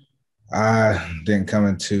 I didn't come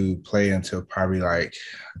into play until probably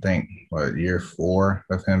year 4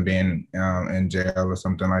 of him being in jail or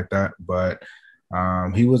something like that. But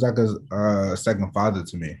he was like a second father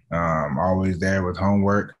to me. Always there with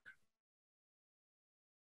homework.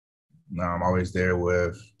 Always there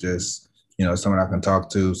with just someone I can talk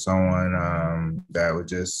to, someone that would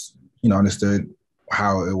just understood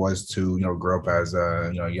how it was to grow up as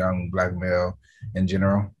a young Black male in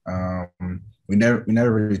general. We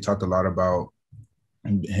never really talked a lot about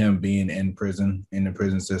him being in prison, in the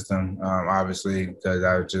prison system, obviously, because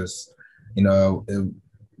I just it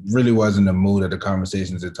really wasn't the mood of the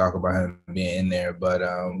conversations to talk about him being in there. But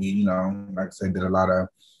we like I said, did a lot of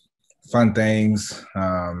fun things.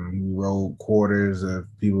 We rode quarters of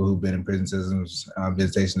people who've been in prison systems,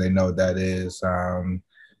 visitation, they know what that is.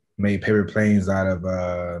 Made paper planes out of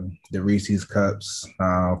the Reese's cups,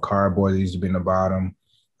 cardboard that used to be in the bottom.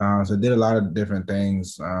 So did a lot of different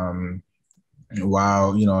things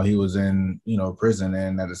while, he was in, prison.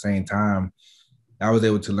 And at the same time, I was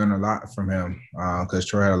able to learn a lot from him because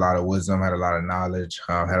Troy had a lot of wisdom, had a lot of knowledge,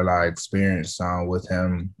 had a lot of experience with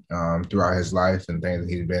him throughout his life and things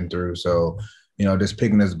that he's been through. So, just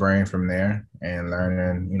picking his brain from there and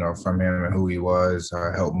learning, from him and who he was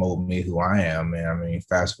helped mold me who I am. And I mean,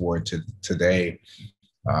 fast forward to today,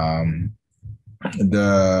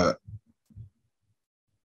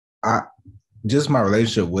 just my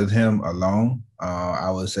relationship with him alone, I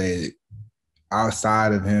would say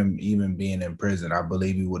outside of him even being in prison, I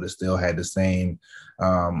believe we would have still had the same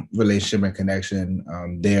relationship and connection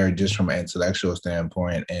there, just from an intellectual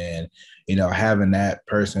standpoint. And, you know, having that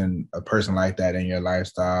person, a person like that in your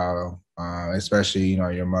lifestyle, especially, you know,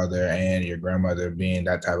 your mother and your grandmother being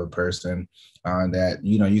that type of person that,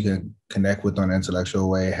 you know, you can connect with on an intellectual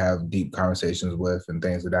way, have deep conversations with and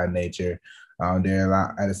things of that nature. There are a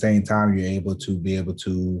lot, at the same time, you're able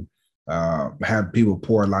to have people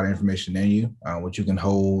pour a lot of information in you, which you can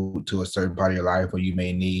hold to a certain part of your life where you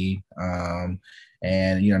may need.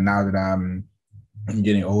 And, you know, now that I'm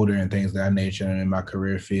getting older and things of that nature and in my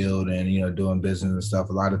career field and, you know, doing business and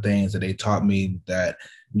stuff, a lot of things that they taught me that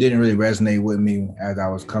didn't really resonate with me as I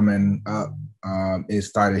was coming up, it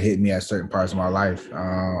started hitting me at certain parts of my life.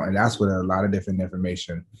 And that's with a lot of different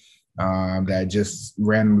information that just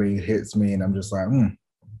randomly hits me. And I'm just like,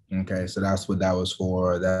 okay, so that's what that was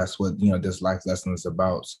for. That's what, you know, this life lesson is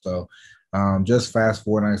about. So just fast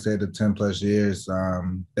forward, like I said, to 10 plus years,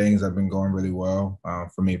 things have been going really well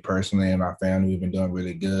for me personally and my family. We've been doing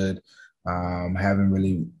really good. We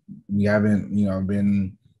haven't, you know,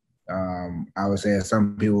 been, I would say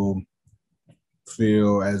some people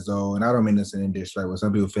feel as though, and I don't mean this in disrespect, but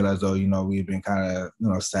some people feel as though, you know, we've been kind of, you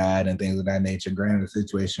know, sad and things of that nature. Granted, the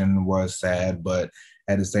situation was sad, but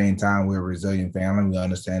at the same time, we're a resilient family. We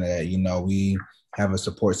understand that, you know, we have a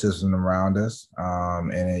support system around us.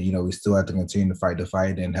 And, you know, we still have to continue to fight the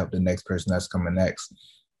fight and help the next person that's coming next.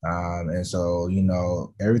 And so, you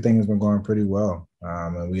know, everything has been going pretty well.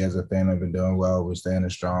 And we as a family have been doing well. We're standing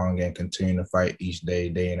strong and continuing to fight each day,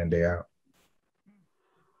 day in and day out.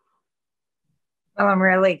 Well, I'm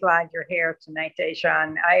really glad you're here tonight,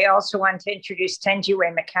 Dejan. I also want to introduce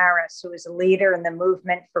Thenjiwe McHarris, who is a leader in the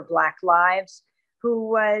movement for Black Lives, who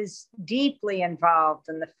was deeply involved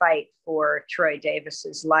in the fight for Troy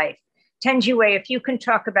Davis's life. Thenjiwe, if you can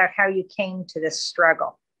talk about how you came to this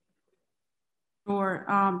struggle. Sure.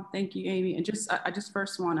 Thank you, Amy. And I just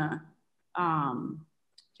first want to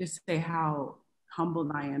just say how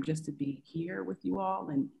humbled I am just to be here with you all.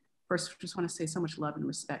 And first, just want to say so much love and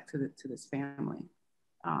respect to this family.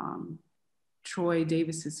 Troy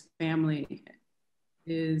Davis's family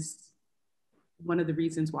is one of the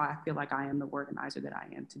reasons why I feel like I am the organizer that I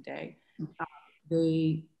am today.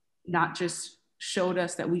 They not just showed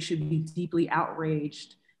us that we should be deeply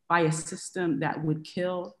outraged by a system that would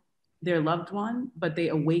kill their loved one, but they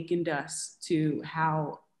awakened us to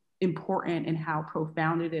how important and how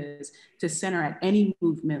profound it is to center at any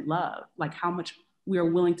movement love, like how much we are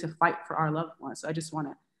willing to fight for our loved ones. So I just want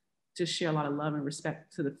to just share a lot of love and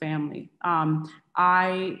respect to the family.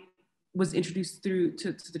 I was introduced to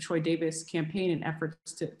the Troy Davis campaign and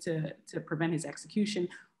efforts to prevent his execution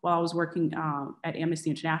while I was working at Amnesty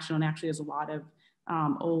International. And actually there's a lot of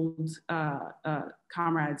old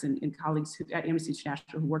comrades and colleagues at Amnesty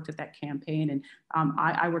International who worked at that campaign. And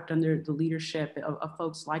I worked under the leadership of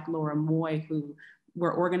folks like Laura Moy, who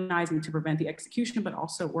were organizing to prevent the execution, but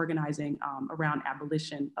also organizing around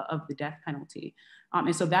abolition of the death penalty.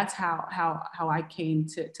 And so that's how I came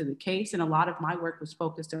to the case. And a lot of my work was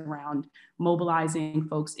focused around mobilizing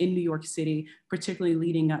folks in New York City, particularly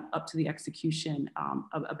leading up to the execution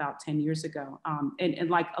of about 10 years ago. And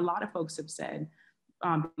like a lot of folks have said,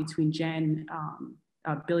 between Jen,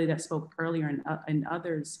 Billy that spoke earlier and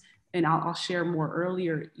others, and I'll share more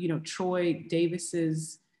earlier, you know, Troy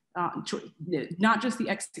Davis's, not just the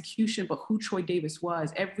execution, but who Troy Davis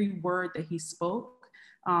was. Every word that he spoke,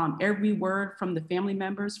 every word from the family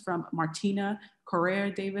members, from Martina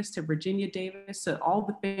Correa Davis to Virginia Davis to all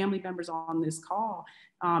the family members on this call,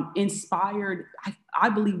 inspired, I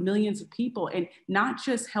believe, millions of people, and not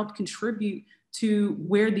just helped contribute to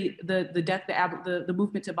where the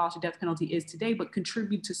movement to abolish the death penalty is today, but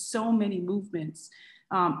contribute to so many movements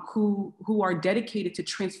who are dedicated to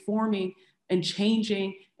transforming and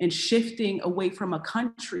changing and shifting away from a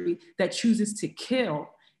country that chooses to kill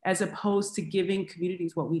as opposed to giving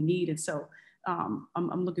communities what we need. And so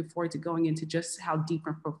I'm looking forward to going into just how deep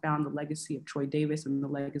and profound the legacy of Troy Davis and the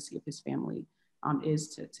legacy of his family is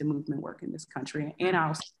to movement work in this country and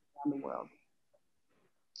also around the world.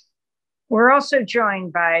 We're also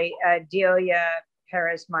joined by Delia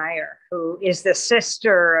Perez-Meyer, who is the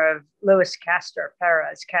sister of Luis Castro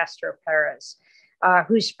Perez,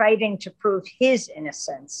 who's fighting to prove his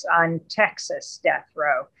innocence on Texas death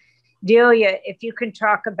row. Delia, if you can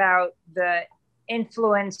talk about the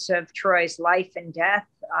influence of Troy's life and death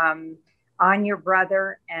on your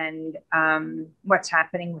brother and what's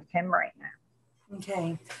happening with him right now.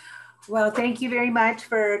 Okay. Well, thank you very much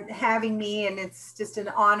for having me, and it's just an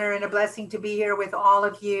honor and a blessing to be here with all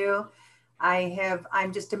of you.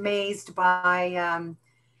 I'm just amazed by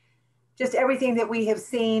just everything that we have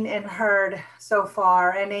seen and heard so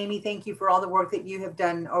far. And Amy, thank you for all the work that you have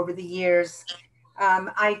done over the years.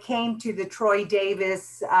 I came to the Troy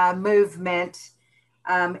Davis movement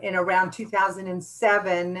in around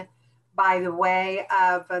 2007 by the way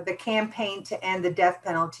of the campaign to end the death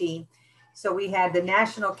penalty. So we had the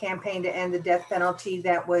national campaign to end the death penalty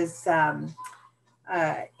that was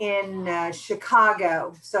in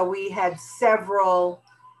Chicago. So we had several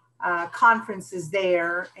conferences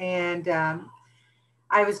there. And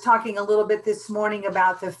I was talking a little bit this morning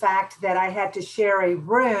about the fact that I had to share a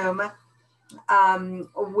room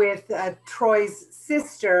with Troy's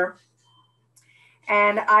sister.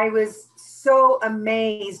 And I was so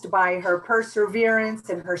amazed by her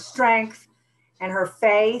perseverance and her strength and her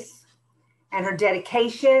faith and her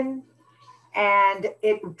dedication. And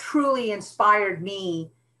it truly inspired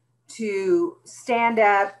me to stand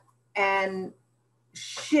up and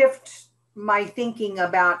shift my thinking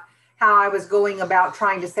about how I was going about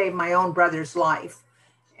trying to save my own brother's life.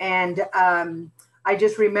 And I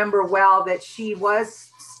just remember well that she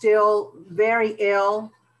was still very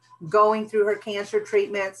ill, going through her cancer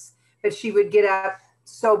treatments, but she would get up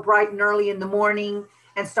so bright and early in the morning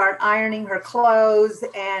and start ironing her clothes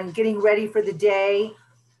and getting ready for the day.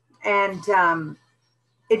 And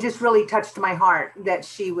it just really touched my heart that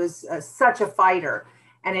she was such a fighter,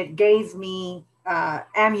 and it gave me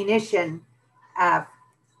ammunition, to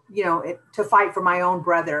fight for my own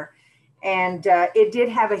brother. And it did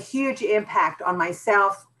have a huge impact on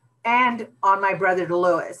myself and on my brother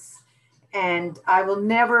Lewis. And I will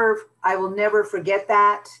never forget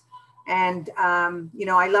that. And,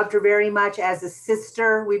 I loved her very much as a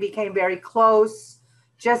sister. We became very close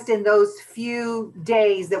just in those few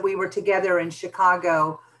days that we were together in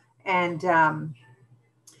Chicago. And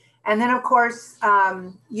then of course,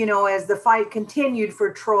 as the fight continued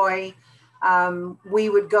for Troy, we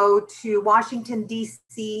would go to Washington,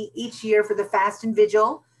 D.C. each year for the fast and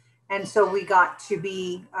vigil. And so we got to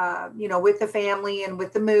be, with the family and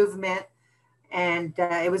with the movement. And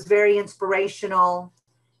it was very inspirational,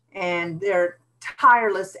 and their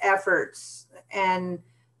tireless efforts, and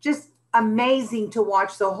just amazing to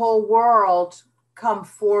watch the whole world come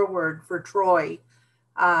forward for Troy.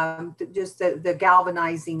 Just the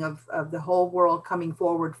galvanizing of the whole world coming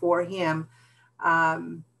forward for him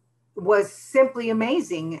was simply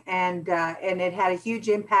amazing. And it had a huge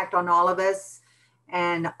impact on all of us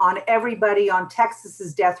and on everybody on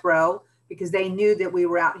Texas's death row, because they knew that we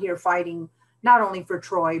were out here fighting not only for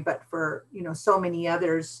Troy, but for, so many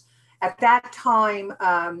others. At that time,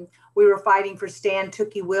 we were fighting for Stan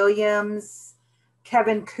Tookie Williams,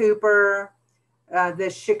 Kevin Cooper,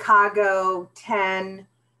 the Chicago 10,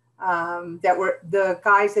 that were the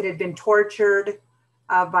guys that had been tortured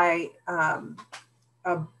by,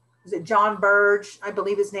 was it John Burge, I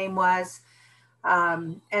believe his name was.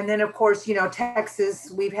 And then of course,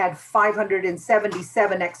 Texas, we've had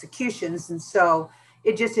 577 executions. And so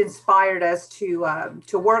it just inspired us to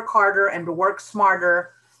work harder and to work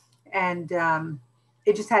smarter. And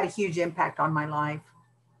it just had a huge impact on my life.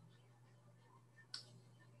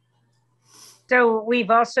 So we've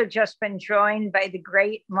also just been joined by the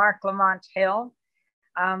great Mark Lamont Hill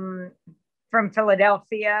from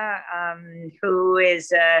Philadelphia, who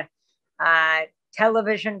is a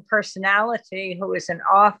television personality, who is an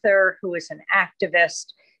author, who is an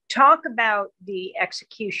activist. Talk about the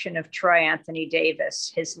execution of Troy Anthony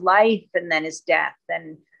Davis, his life and then his death,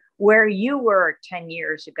 and where you were 10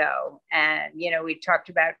 years ago. And, we talked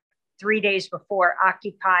about 3 days before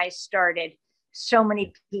Occupy started, so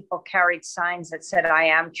many people carried signs that said, "I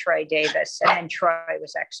am Troy Davis," and then Troy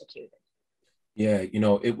was executed. Yeah,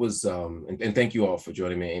 it was, and thank you all for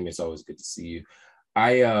joining me, Amy. It's always good to see you.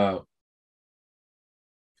 I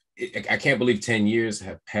can't believe 10 years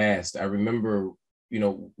have passed. I remember,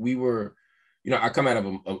 we were, I come out of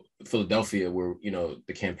Philadelphia where,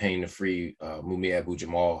 the campaign to free Mumia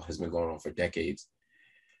Abu-Jamal has been going on for decades.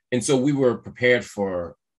 And so we were prepared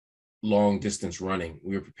for long distance running.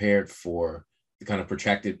 We were prepared for the kind of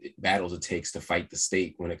protracted battles it takes to fight the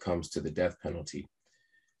state when it comes to the death penalty.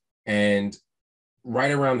 And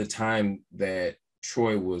right around the time that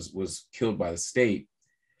Troy was killed by the state,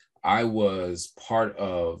 I was part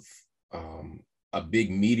of a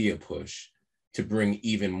big media push to bring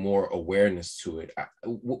even more awareness to it.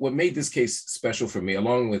 What made this case special for me,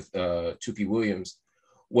 along with Tookie Williams,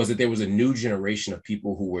 was that there was a new generation of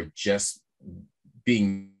people who were just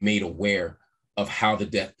being made aware of how the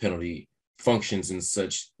death penalty functions in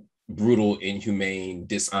such brutal, inhumane,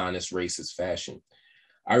 dishonest, racist fashion.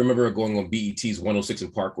 I remember going on BET's 106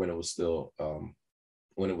 in Park when it was still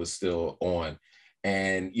on,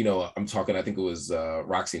 And, you know, I'm talking, I think it was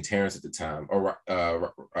Roxy and Terrence at the time, or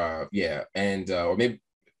yeah. And, or maybe,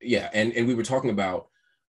 yeah. And we were talking about,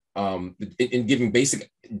 in giving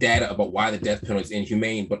basic data about why the death penalty is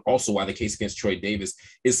inhumane, but also why the case against Troy Davis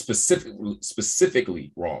is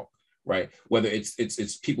specifically wrong, right? Whether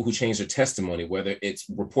it's people who changed their testimony, whether it's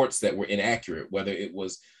reports that were inaccurate, whether it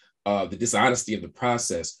was the dishonesty of the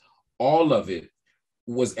process, all of it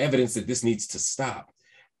was evidence that this needs to stop.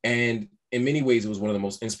 And in many ways, it was one of the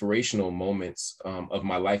most inspirational moments of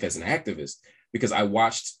my life as an activist, because I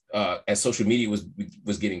watched as social media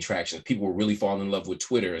was getting traction, as people were really falling in love with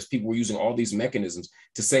Twitter, as people were using all these mechanisms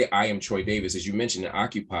to say, I am Troy Davis. As you mentioned in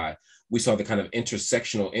Occupy, we saw the kind of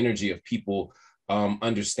intersectional energy of people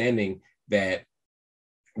understanding that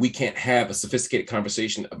we can't have a sophisticated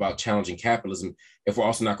conversation about challenging capitalism if we're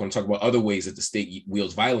also not going to talk about other ways that the state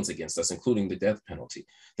wields violence against us, including the death penalty,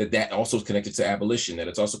 that also is connected to abolition, that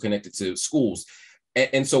it's also connected to schools.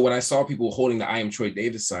 And so when I saw people holding the I am Troy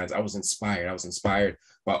Davis signs, I was inspired. I was inspired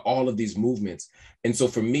by all of these movements. And so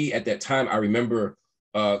for me at that time, I remember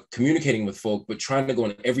communicating with folk, but trying to go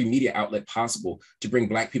on every media outlet possible to bring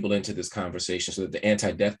Black people into this conversation so that the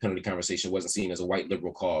anti-death penalty conversation wasn't seen as a white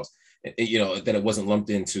liberal cause. You know, that it wasn't lumped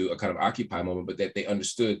into a kind of Occupy moment, but that they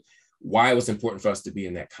understood why it was important for us to be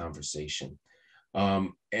in that conversation.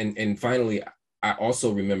 And finally, I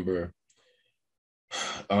also remember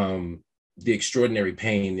the extraordinary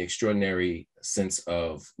pain, the extraordinary sense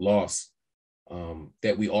of loss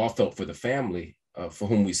that we all felt for the family for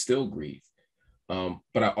whom we still grieve.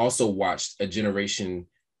 But I also watched a generation,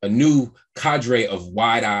 a new cadre of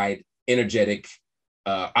wide-eyed, energetic,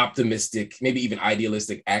 optimistic, maybe even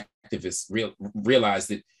idealistic activists realize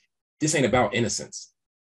that this ain't about innocence.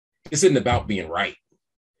 This isn't about being right.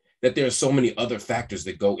 That there are so many other factors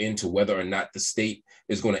that go into whether or not the state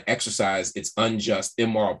is going to exercise its unjust,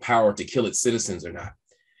 immoral power to kill its citizens or not.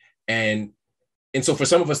 And so for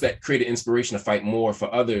some of us, that created inspiration to fight more.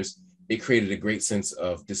 For others, it created a great sense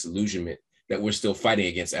of disillusionment that we're still fighting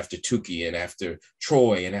against after Tukey and after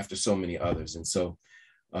Troy and after so many others. And so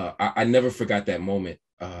I never forgot that moment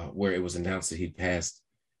where it was announced that he'd passed.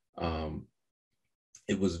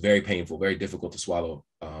 It was very painful, very difficult to swallow.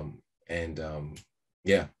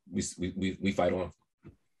 Yeah, we fight on.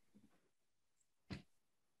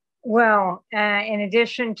 Well, in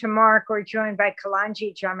addition to Mark, we're joined by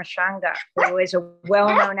Kalanji Jamashanga, who is a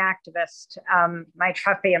well-known activist. My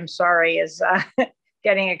puppy, I'm sorry, is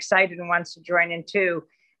getting excited and wants to join in too.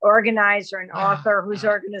 Organizer and author whose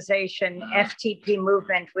organization, FTP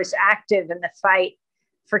Movement, was active in the fight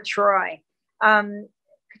for Troy.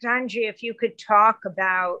 Kalanji, if you could talk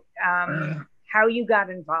about how you got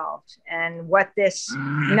involved and what this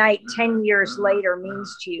night 10 years later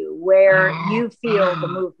means to you, where you feel the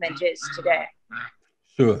movement is today.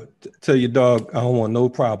 Sure. Tell your dog I don't want no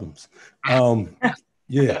problems.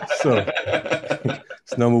 Yeah, so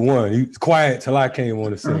it's number one. He was quiet till I came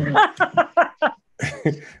on the scene.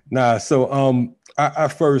 Nah, so I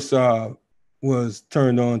first was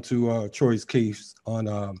turned on to Troy's case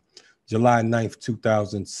on July 9th,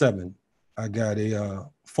 2007. I got a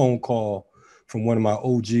phone call from one of my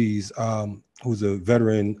OGs, who's a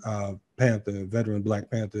veteran veteran Black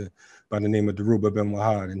Panther by the name of Daruba Ben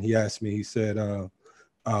Wahad. And he asked me, he said,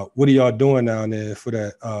 what are y'all doing down there for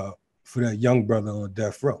that young brother on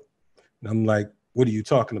death row? And I'm like, what are you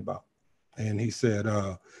talking about? And he said,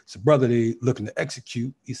 it's a brother they looking to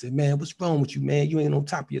execute. He said, man, what's wrong with you, man? You ain't on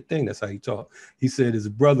top of your thing. That's how he talked. He said, there's a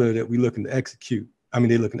brother that we looking to execute. I mean,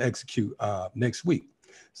 they looking to execute next week.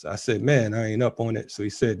 So I said, man, I ain't up on it. So he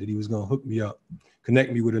said that he was going to hook me up,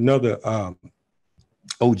 connect me with another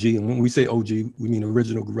OG. And when we say OG, we mean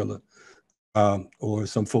original guerrilla, or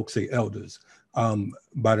some folks say elders,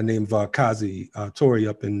 by the name of Kazi Tori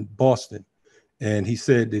up in Boston. And he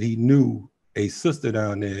said that he knew a sister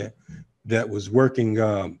down there that was working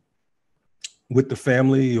with the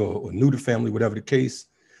family or knew the family, whatever the case.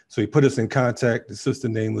 So he put us in contact. The sister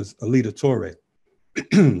name was Alita Torre.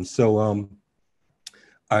 So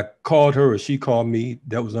I called her, or she called me.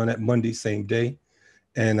 That was on that Monday, same day.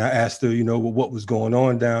 And I asked her, you know, well, what was going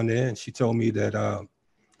on down there? And she told me that,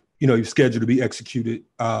 you know, he was scheduled to be executed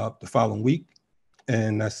the following week.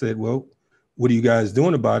 And I said, well, what are you guys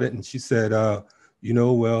doing about it? And she said, you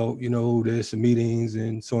know, well, you know, there's some meetings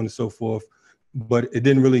and so on and so forth. But it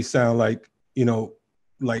didn't really sound like, you know,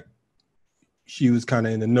 like she was kind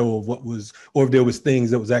of in the know of what was, or if there was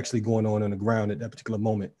things that was actually going on the ground at that particular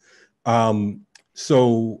moment.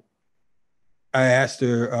 So I asked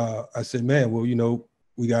her, I said, man, well, you know,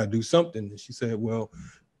 we got to do something. And she said, well,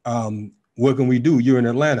 what can we do? You're in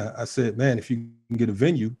Atlanta. I said, man, if you can get a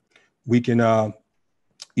venue, we can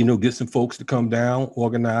get some folks to come down,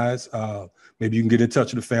 organize. Maybe you can get in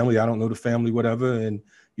touch with the family. I don't know the family, whatever. And,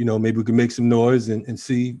 maybe we can make some noise and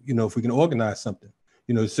see, if we can organize something,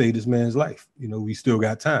 to save this man's life. We still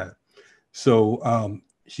got time. So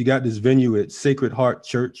she got this venue at Sacred Heart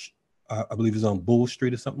Church. I believe it's on Bull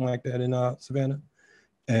Street or something like that in Savannah.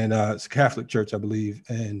 And it's a Catholic church, I believe.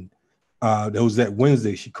 And that was that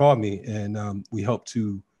Wednesday. She called me and we helped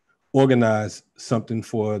to organize something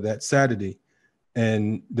for that Saturday.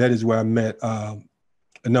 And that is where I met a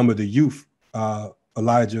number of the youth.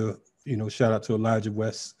 Elijah, shout out to Elijah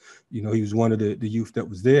West. He was one of the youth that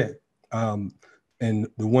was there. And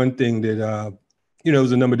the one thing that, there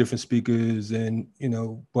was a number of different speakers and,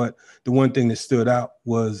 but the one thing that stood out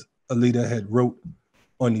was Alita had wrote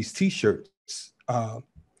on these T-shirts,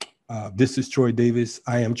 this is Troy Davis,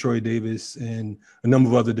 I am Troy Davis, and a number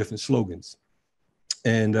of other different slogans.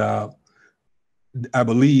 And I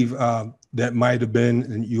believe that might have been,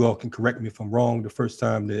 and you all can correct me if I'm wrong, the first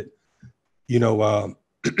time that,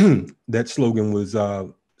 that slogan was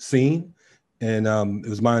seen. And it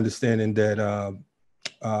was my understanding that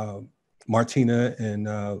Martina and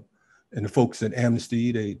the folks at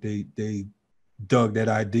Amnesty, they dug that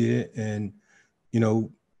idea, and the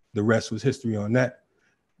rest was history on that.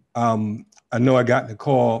 I know I got the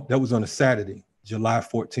call, that was on a Saturday, July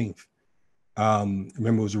 14th.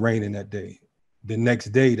 Remember it was raining that day. The next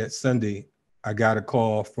day, that Sunday, I got a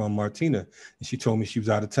call from Martina, and she told me she was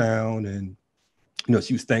out of town, and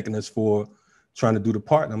she was thanking us for trying to do the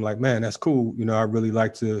part. And I'm like, man, that's cool. I really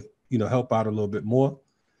like to help out a little bit more.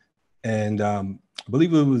 And I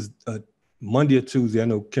believe it was a Monday or Tuesday. I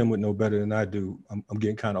know Kim would know better than I do. I'm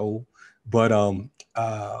getting kind of old, but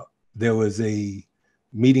there was a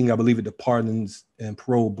meeting, I believe, at the Pardons and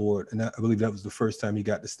Parole Board, and I believe that was the first time he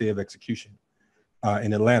got the stay of execution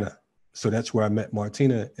in Atlanta. So that's where I met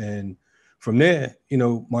Martina, and from there,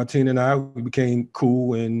 Martina and I, we became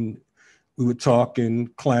cool, and we would talk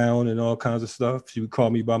and clown and all kinds of stuff. She would call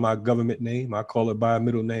me by my government name. I call her by a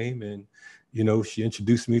middle name, and she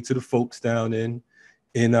introduced me to the folks down in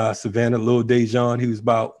Savannah. Lil Dejan, he was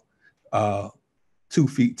about 2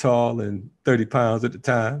 feet tall and 30 pounds at the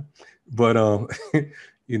time. But,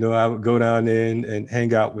 I would go down there and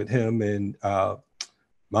hang out with him and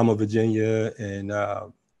Mama Virginia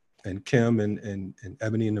and Kim and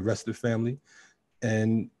Ebony and the rest of the family.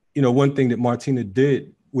 And, one thing that Martina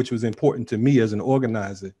did, which was important to me as an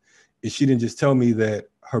organizer, is she didn't just tell me that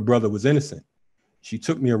her brother was innocent. She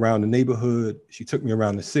took me around the neighborhood. She took me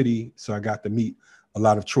around the city. So I got to meet a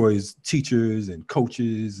lot of Troy's teachers and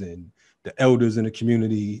coaches and the elders in the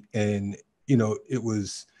community. And, it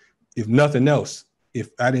was, if nothing else, if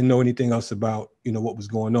I didn't know anything else about, what was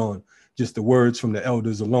going on, just the words from the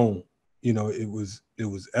elders alone, it was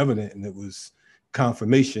evident, and it was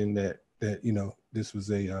confirmation that this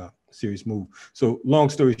was a serious move. So long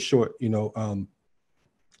story short,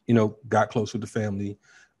 got close with the family.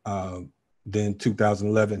 Then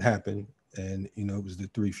 2011 happened, and it was the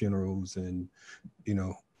 3 funerals, and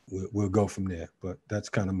we'll go from there. But that's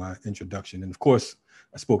kind of my introduction. And of course,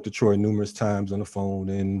 I spoke to Troy numerous times on the phone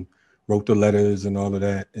and wrote the letters and all of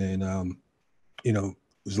that. And it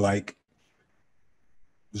was like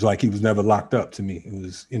he was never locked up to me. It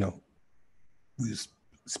was, we was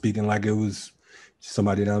speaking like it was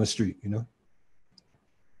somebody down the street,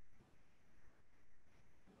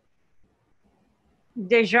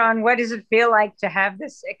 Dejan, what does it feel like to have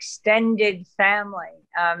this extended family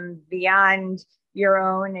beyond your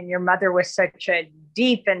own? And your mother was such a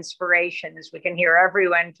deep inspiration, as we can hear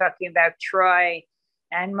everyone talking about Troy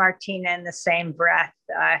and Martina in the same breath.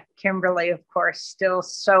 Kimberly, of course, still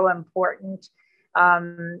so important.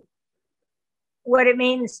 What it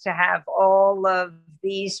means to have all of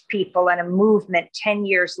these people and a movement 10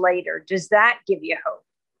 years later, does that give you hope?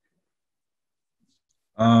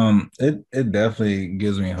 It definitely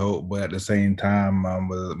gives me hope, but at the same time,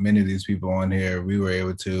 with many of these people on here, we were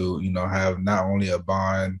able to, have not only a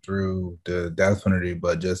bond through the death penalty,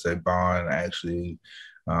 but just a bond actually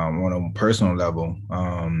on a personal level.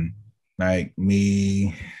 Like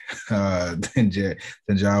me, Thenjiwe,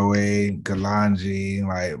 Kalanji,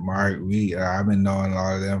 like Mark, I've been knowing a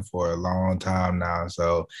lot of them for a long time now.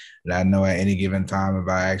 So I know at any given time, if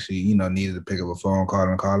I actually, needed to pick up a phone call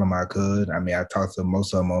and call them, I could. I mean, I talk to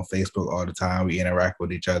most of them on Facebook all the time. We interact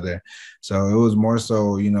with each other. So it was more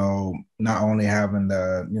so, not only having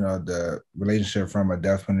the relationship from a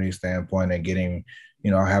death penalty standpoint and getting,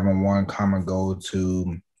 having one common goal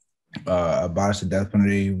to abolish the death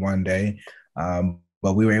penalty one day.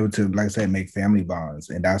 But we were able to, like I said, make family bonds.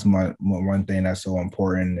 And that's one thing that's so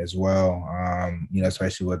important as well,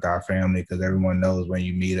 especially with our family, because everyone knows when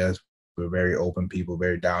you meet us, We're very open people,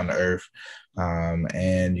 very down to earth.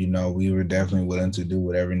 And, you know, we were definitely willing to do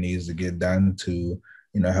whatever needs to get done to,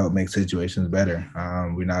 you know, help make situations better.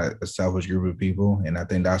 We're not a selfish group of people. And I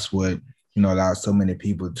think that's what, you know, allows so many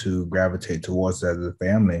people to gravitate towards us as a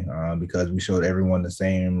family, because we showed everyone the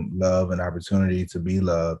same love and opportunity to be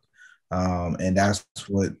loved. And that's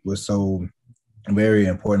what was so very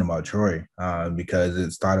important about Troy, because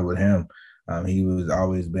it started with him. He was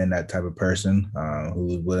always been that type of person who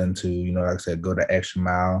was willing to, you know, like I said, go the extra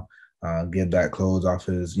mile, give that clothes off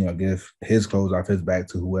his, you know, give his clothes off his back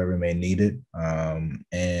to whoever may need it.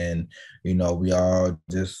 And, you know, we all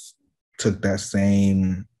just took that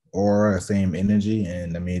same aura, same energy.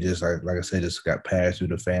 And I mean, just like I said, just got passed through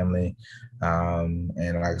the family. And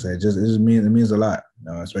like I said, it means a lot,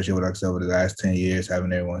 especially with, like I said, over the last 10 years,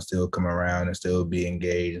 having everyone still come around and still be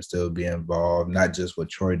engaged and still be involved, not just with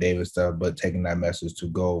Troy Davis stuff, but taking that message to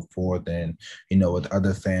go forth and, you know, with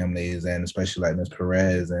other families, and especially like Ms.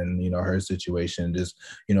 Perez and, you know, her situation, just,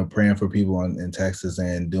 you know, praying for people in Texas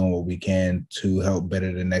and doing what we can to help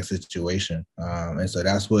better the next situation. And so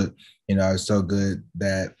that's what, you know, it's so good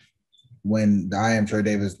that when the I Am Troy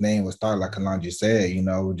Davis name was started, like Kalonji said, you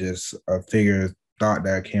know, just a figure of thought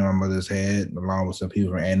that came on my mother's head, along with some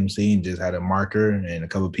people from AMC, and just had a marker and a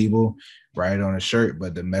couple of people write it on a shirt.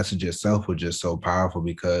 But the message itself was just so powerful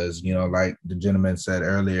because, you know, like the gentleman said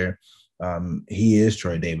earlier, he is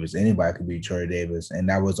Troy Davis. Anybody could be Troy Davis. And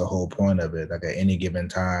that was the whole point of it. Like at any given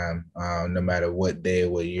time, no matter what day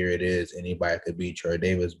or what year it is, anybody could be Troy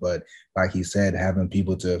Davis. But like he said, having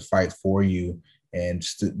people to fight for you and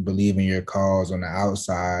believe in your cause on the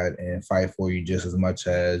outside and fight for you just as much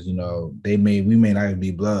as, you know, we may not even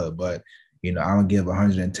be blood, but, you know, I'm gonna give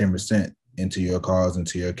 110% into your cause,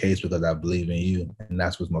 into your case, because I believe in you. And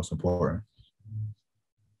that's what's most important.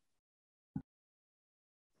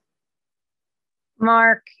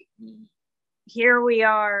 Mark, here we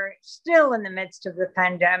are still in the midst of the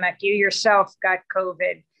pandemic. You yourself got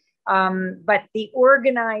COVID, but the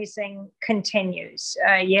organizing continues.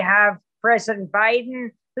 You have President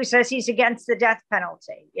Biden, who says he's against the death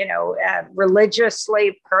penalty, you know,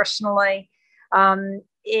 religiously, personally.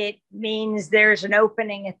 It means there's an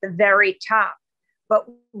opening at the very top. But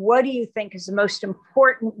what do you think is the most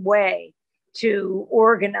important way to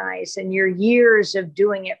organize in your years of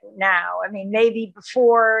doing it now? I mean, maybe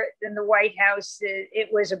before in the White House, it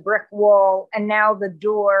was a brick wall, and now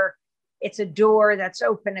it's a door that's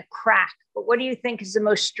open a crack. But what do you think is the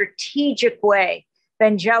most strategic way?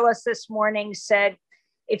 Vangelis this morning said,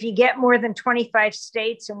 if you get more than 25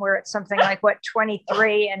 states, and we're at something like,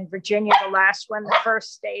 23, and Virginia, the last one, the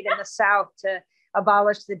first state in the South to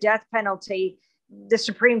abolish the death penalty, the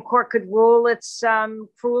Supreme Court could rule it's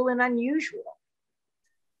cruel and unusual.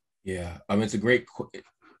 Yeah, it's a great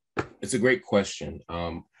question.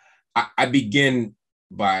 I begin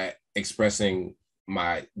by expressing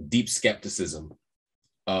my deep skepticism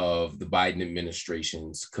of the Biden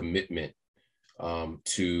administration's commitment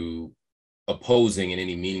to opposing in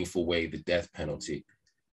any meaningful way the death penalty.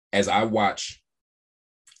 As I watch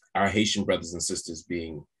our Haitian brothers and sisters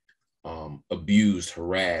being abused,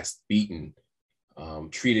 harassed, beaten,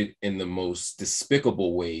 treated in the most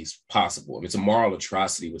despicable ways possible. I mean, it's a moral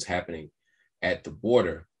atrocity what's happening at the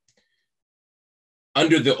border,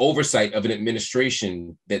 under the oversight of an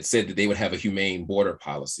administration that said that they would have a humane border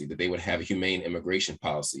policy, that they would have a humane immigration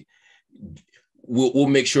policy. We'll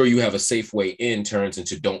make sure you have a safe way in turns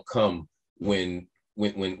into don't come when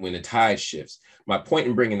the tide shifts. My point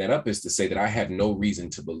in bringing that up is to say that I have no reason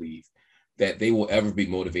to believe that they will ever be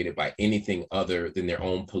motivated by anything other than their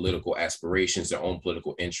own political aspirations, their own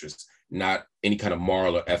political interests, not any kind of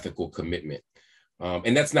moral or ethical commitment.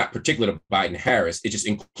 And that's not particular to Biden-Harris, it just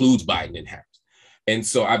includes Biden and Harris. And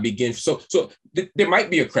so I begin, there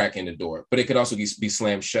might be a crack in the door, but it could also be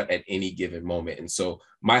slammed shut at any given moment. And so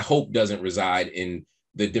my hope doesn't reside in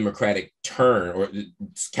the Democratic turn, or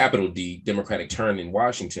capital D Democratic turn in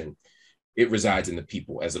Washington. It resides in the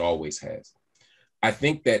people, as it always has. I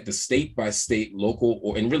think that the state by state,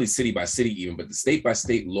 local, and really city by city even, but the state by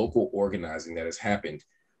state local organizing that has happened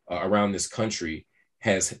around this country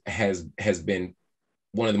has been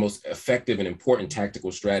one of the most effective and important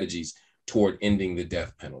tactical strategies toward ending the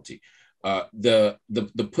death penalty. The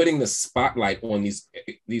putting the spotlight on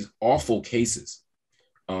these awful cases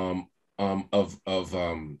of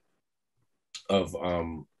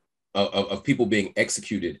people being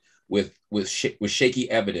executed with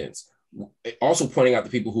shaky evidence. Also pointing out the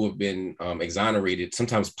people who have been exonerated,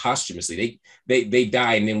 sometimes posthumously. They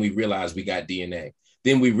die, and then we realize we got DNA.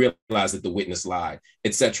 Then we realize that the witness lied,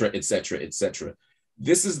 et cetera, et cetera, et cetera.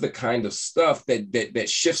 This is the kind of stuff that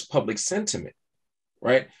shifts public sentiment.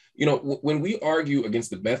 right? You know, when we argue against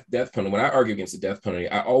the death penalty, when I argue against the death penalty,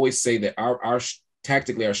 I always say that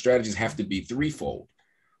tactically, our strategies have to be threefold.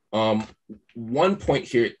 One point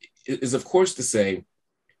here is, of course, to say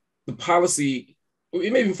the policy,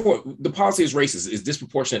 maybe before, the policy is racist, is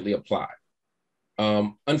disproportionately applied.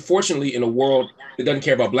 Unfortunately, in a world that doesn't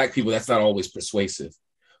care about Black people, that's not always persuasive.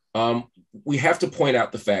 We have to point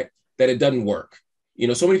out the fact that it doesn't work. You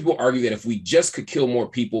know, so many people argue that if we just could kill more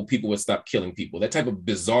people, people would stop killing people. That type of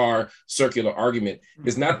bizarre circular argument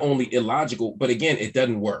is not only illogical, but again, it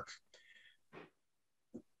doesn't work.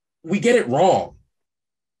 We get it wrong.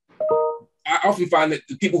 I often find that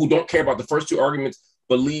the people who don't care about the first two arguments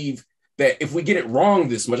believe that if we get it wrong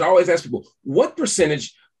this much, I always ask people, what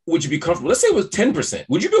percentage would you be comfortable? Let's say it was 10%.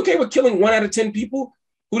 Would you be okay with killing 1 out of 10 people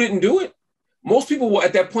who didn't do it? Most people will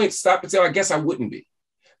at that point stop and say, I guess I wouldn't be.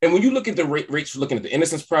 And when you look at the rates for looking at the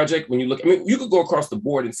Innocence Project, when you look, I mean, you could go across the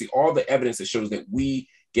board and see all the evidence that shows that we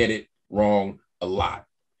get it wrong a lot.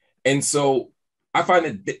 And so I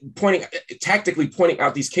find that tactically pointing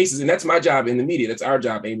out these cases, and that's my job in the media, that's our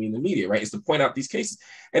job, Amy, in the media, right, is to point out these cases.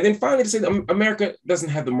 And then finally to say that America doesn't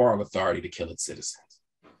have the moral authority to kill its citizens.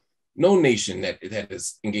 No nation that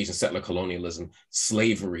is engaged in settler colonialism,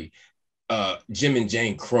 slavery, Jim and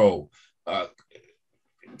Jane Crow,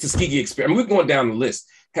 Tuskegee experiment, we're going down the list,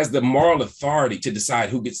 has the moral authority to decide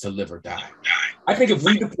who gets to live or die. I think if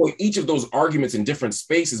we deploy each of those arguments in different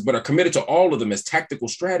spaces, but are committed to all of them as tactical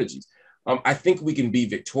strategies, I think we can be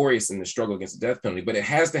victorious in the struggle against the death penalty, but it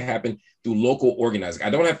has to happen through local organizing. I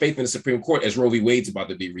don't have faith in the Supreme Court as Roe v. Wade's about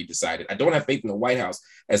to be redecided. I don't have faith in the White House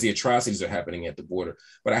as the atrocities are happening at the border,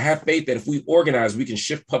 but I have faith that if we organize, we can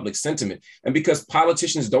shift public sentiment. And because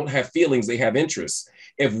politicians don't have feelings, they have interests.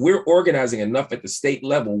 If we're organizing enough at the state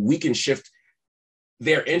level, we can shift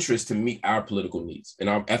their interests to meet our political needs and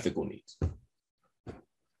our ethical needs.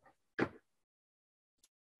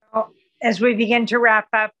 As we begin to wrap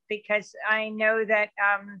up, because I know that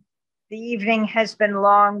the evening has been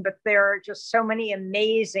long, but there are just so many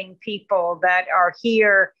amazing people that are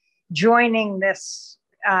here joining this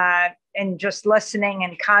and just listening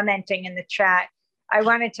and commenting in the chat. I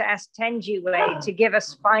wanted to ask Thenjiwe to give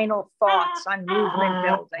us final thoughts on movement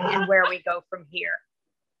building and where we go from here.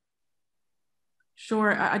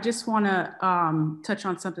 Sure, I just want to touch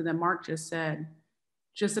on something that Mark just said,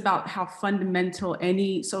 just about how fundamental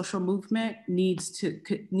any social movement needs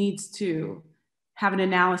to have an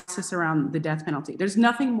analysis around the death penalty. There's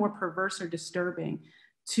nothing more perverse or disturbing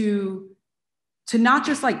to not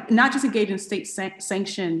just engage in state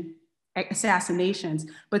sanctioned assassinations,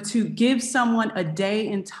 but to give someone a day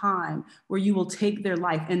and time where you will take their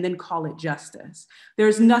life and then call it justice.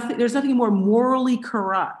 There's nothing more morally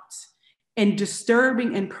corrupt and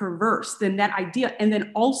disturbing and perverse than that idea. And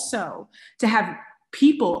then also to have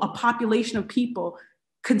people, a population of people,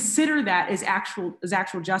 consider that as actual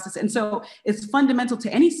justice. And so it's fundamental to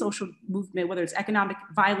any social movement, whether it's economic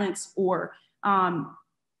violence or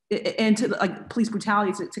and to like police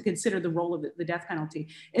brutality, to consider the role of the death penalty.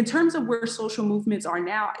 In terms of where social movements are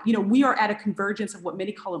now, you know, we are at a convergence of what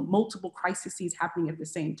many call multiple crises happening at the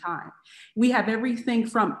same time. We have everything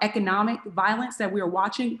from economic violence that we are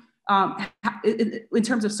watching, in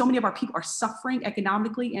terms of so many of our people are suffering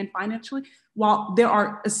economically and financially, while there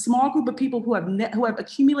are a small group of people who have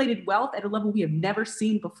accumulated wealth at a level we have never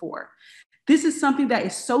seen before. This is something that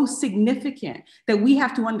is so significant that we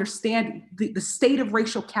have to understand the state of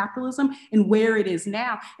racial capitalism and where it is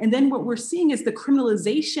now. And then what we're seeing is the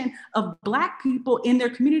criminalization of Black people in their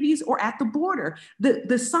communities or at the border.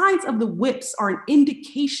 The signs of the whips are an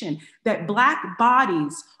indication that Black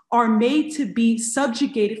bodies are made to be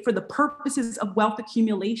subjugated for the purposes of wealth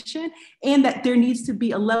accumulation, and that there needs to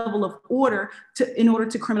be a level of order in order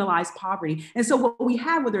to criminalize poverty. And so what we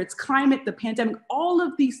have, whether it's climate, the pandemic, all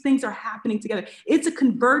of these things are happening together. It's a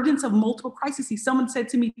convergence of multiple crises. Someone said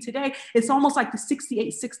to me today, it's almost like the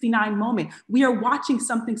 68, 69 moment. We are watching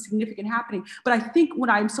something significant happening. But I think what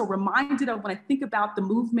I'm so reminded of when I think about the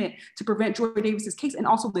movement to prevent Joy Davis's case and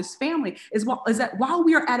also this family is that while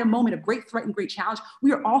we are at a moment of great threat and great challenge,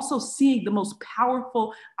 we are also seeing the most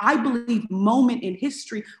powerful, I believe, moment in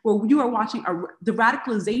history where you are watching the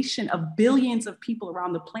radicalization of billions of people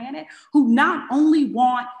around the planet who not only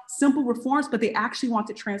want simple reforms, but they actually want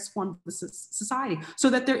to transform the society so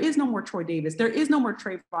that there is no more Troy Davis, there is no more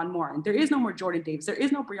Trayvon Martin, there is no more Jordan Davis, there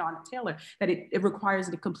is no Breonna Taylor, that it requires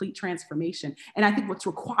a complete transformation. And I think what's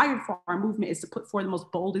required for our movement is to put forward the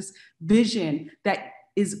most boldest vision that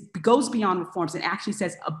goes beyond reforms and actually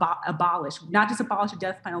says abolish, not just abolish the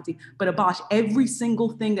death penalty, but abolish every single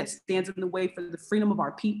thing that stands in the way for the freedom of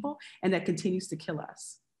our people and that continues to kill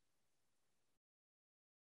us.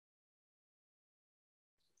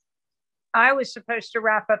 I was supposed to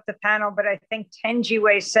wrap up the panel, but I think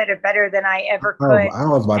Thenjiwe said it better than I ever Oh, could. I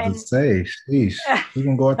was about to say, sheesh, we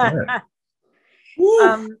can go with that.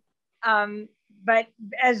 But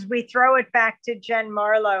as we throw it back to Jen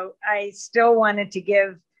Marlowe, I still wanted to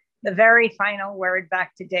give the very final word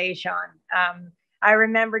back to Dejan. I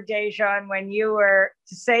remember, Dejan, when you were,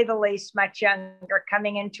 to say the least, much younger,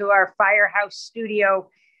 coming into our Firehouse studio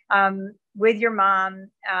with your mom,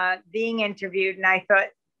 being interviewed, and I thought,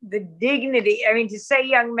 the dignity, I mean, to say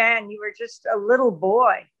young man, you were just a little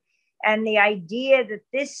boy. And the idea that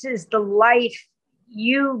this is the life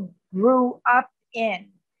you grew up in.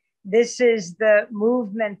 This is the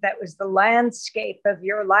movement that was the landscape of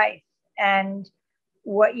your life and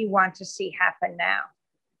what you want to see happen now.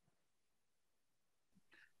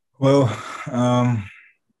 Well,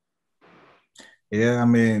 yeah, I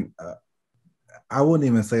mean, I wouldn't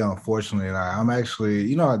even say unfortunately. Like, I'm actually,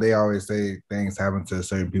 you know, they always say things happen to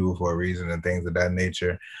certain people for a reason and things of that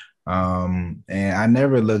nature. And I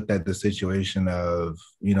never looked at the situation of,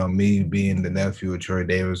 you know, me being the nephew of Troy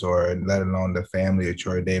Davis, or let alone the family of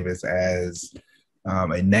Troy Davis, as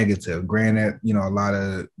a negative. Granted, you know, a lot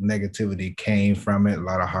of negativity came from it, a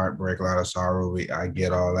lot of heartbreak, a lot of sorrow. I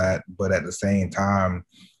get all that. But at the same time,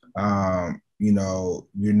 you know,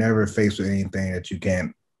 you're never faced with anything that you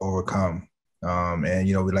can't overcome. And,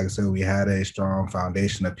 you know, like I said, we had a strong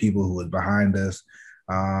foundation of people who was behind us.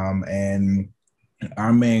 And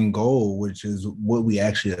our main goal, which is what we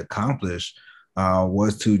actually accomplished,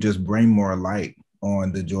 was to just bring more light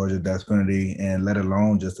on the Georgia death penalty, and let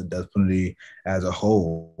alone just the death penalty as a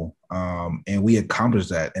whole. And we accomplished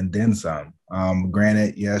that and then some.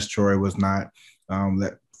 Granted, yes, Troy was not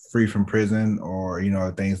let free from prison or, you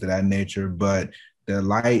know, things of that nature, but the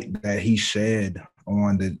light that he shed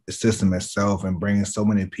on the system itself and bringing so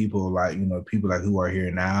many people, like, you know, people like who are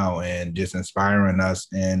here now, and just inspiring us,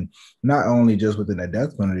 and not only just within the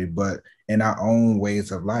death penalty, but in our own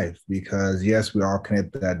ways of life. Because yes, we all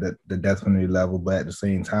connected at the death penalty level, but at the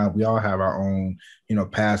same time, we all have our own, you know,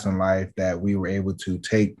 paths in life that we were able to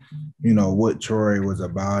take, you know, what Troy was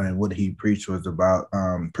about and what he preached about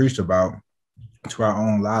to our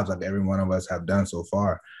own lives, like every one of us have done so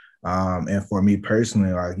far. And for me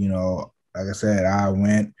personally, like, you know, like I said, I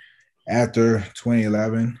went after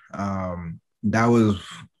 2011. That was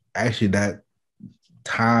actually that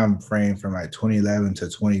time frame from like 2011 to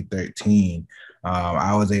 2013.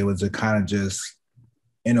 I was able to kind of just,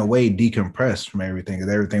 in a way, decompress from everything,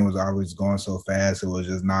 because everything was always going so fast. It was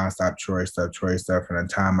just nonstop Troy stuff. From the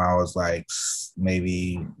time I was like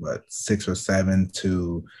maybe 6 or 7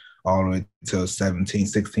 to all the way till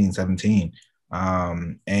 16, 17.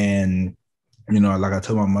 And you know, like I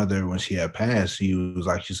told my mother when she had passed, she was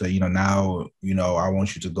like, she said, you know, now, you know, I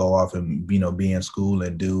want you to go off and, you know, be in school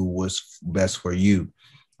and do what's best for you.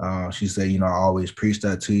 She said, you know, I always preach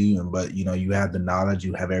that to you, but, you know, you have the knowledge,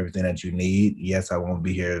 you have everything that you need. Yes, I won't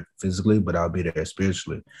be here physically, but I'll be there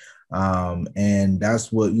spiritually. And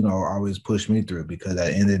that's what, you know, always pushed me through, because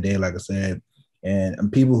at the end of the day, like I said,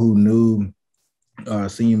 and people who knew,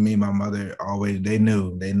 seeing me, my mother, always, they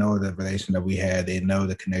know the relation that we had, they know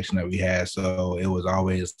the connection that we had. So it was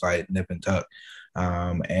always like nip and tuck.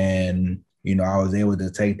 And, you know, I was able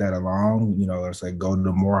to take that along, you know, it's like go to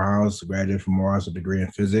the Morehouse, graduate from Morehouse, a degree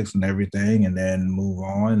in physics and everything, and then move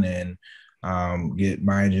on and get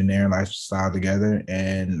my engineering lifestyle together.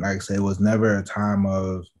 And like I said, it was never a time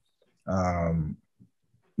of,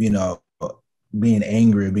 you know, being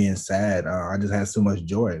angry, being sad. I just had so much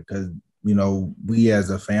joy, because you know, we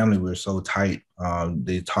as a family, we're so tight.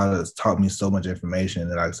 They taught me so much information.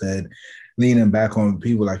 And like I said, leaning back on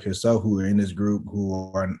people like yourself who are in this group,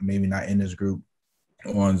 who are maybe not in this group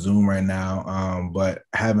on Zoom right now, but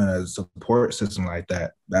having a support system like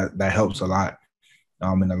that helps a lot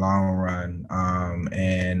in the long run.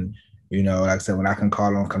 And you know, like I said, when I can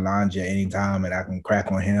call on Kalanja anytime and I can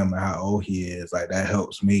crack on him and how old he is, like that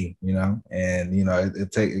helps me, you know. And you know,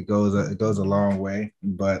 it goes a long way.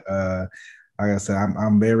 But like I said,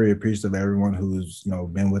 I'm very appreciative of everyone who's, you know,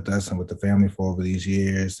 been with us and with the family for over these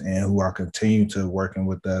years, and who are continuing to working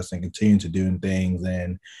with us and continue to doing things.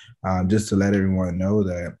 And just to let everyone know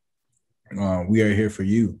that we are here for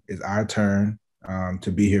you. It's our turn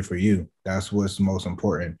to be here for you. That's what's most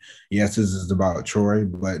important. Yes, this is about Troy,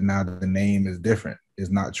 but now the name is different.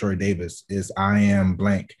 It's not Troy Davis. It's I am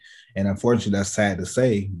blank. And unfortunately, that's sad to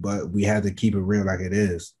say, but we have to keep it real like it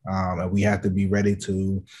is. And we have to be ready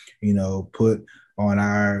to, you know, put on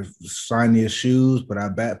our shiniest shoes, put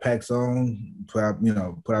our backpacks on, put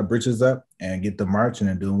our britches up and get the marching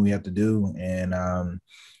and do what we have to do. And,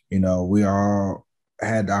 you know, we all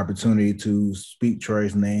had the opportunity to speak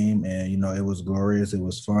Troy's name, and it was glorious. It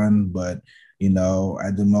was fun, but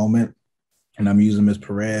at the moment, and I'm using Ms.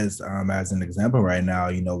 Perez as an example right now,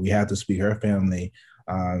 we have to speak her family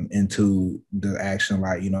into the action,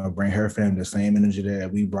 like, bring her family the same energy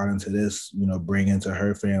that we brought into this, bring into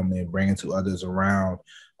her family and bring into others around.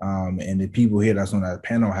 And the people here that's on that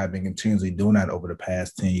panel have been continuously doing that over the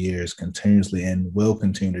past 10 years, continuously, and will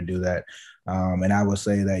continue to do that. And I would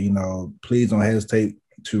say that, please don't hesitate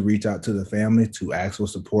to reach out to the family, to ask for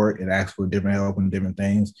support and ask for different help and different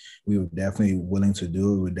things. We were definitely willing to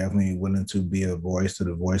do it. We're definitely willing to be a voice to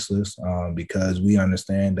the voiceless, because we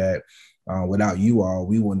understand that without you all,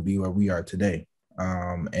 we wouldn't be where we are today.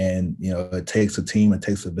 And it takes a team, it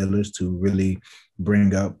takes a village to really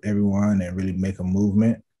bring up everyone and really make a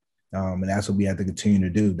movement. And that's what we have to continue to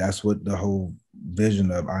do. That's what the whole vision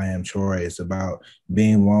of I Am Troy is about: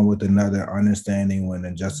 being one with another, understanding when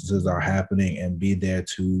injustices are happening, and be there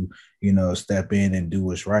to, step in and do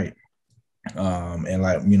what's right. And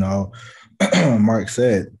like, Mark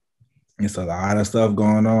said, it's a lot of stuff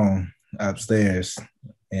going on upstairs.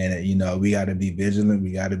 And, we got to be vigilant.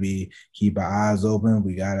 We got to keep our eyes open.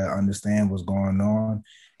 We got to understand what's going on.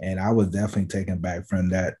 And I was definitely taken back from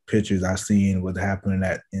that pictures I seen was happening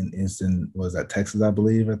was that Texas, I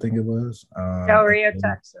believe, I think it was. Del Rio,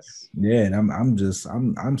 Texas. Yeah, and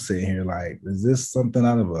I'm sitting here like, is this something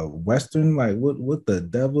out of a Western? Like, what the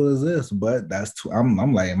devil is this? But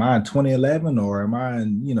I'm like, am I in 2011 or am I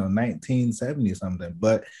in 1970 something?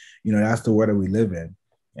 But that's the world that we live in.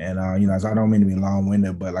 And as I don't mean to be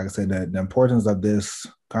long-winded, but like I said, the importance of this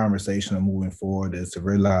conversation of moving forward is to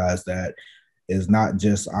realize that it's not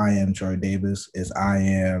just I am Troy Davis, it's I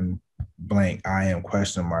am blank, I am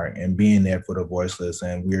question mark, and being there for the voiceless.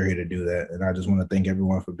 And we're here to do that. And I just want to thank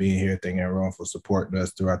everyone for being here. Thank everyone for supporting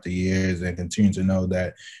us throughout the years, and continue to know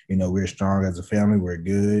that, we're strong as a family, we're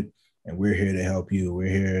good, and we're here to help you. We're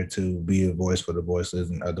here to be a voice for the voiceless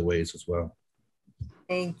in other ways as well.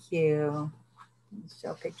 Thank you.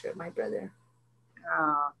 Show a picture of my brother.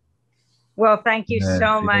 Well, thank you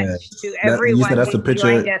so much to everyone. You said that's who a picture.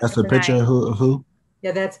 joined us That's a picture tonight. of who?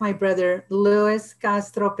 Yeah, that's my brother, Luis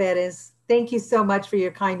Castro Perez. Thank you so much for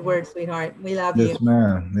your kind words, sweetheart. We love you. Yes,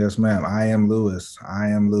 ma'am. Yes, ma'am. I am Lewis. I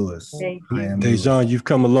am Lewis. Thank I am Dejan, you've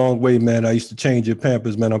come a long way, man. I used to change your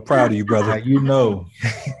Pampers, man. I'm proud of you, brother.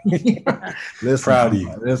 Listen, proud of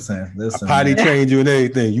you. Listen. I potty trained you and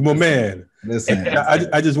everything. You my man. Listen.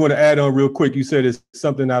 I just want to add on real quick. You said it's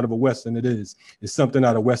something out of a Western. It is. It's something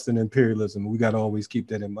out of Western imperialism. We got to always keep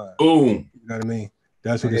that in mind. Boom. You know what I mean?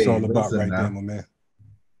 That's what it's all about right there, my man.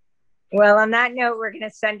 Well, on that note, we're going to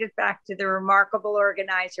send it back to the remarkable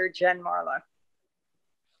organizer, Jen Marlowe.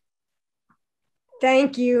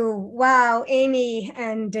 Thank you. Wow, Amy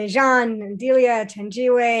and Dejan and Delia,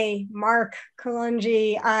 Thenjiwe, Mark,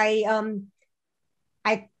 Kalonji.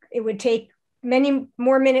 It would take many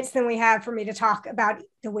more minutes than we have for me to talk about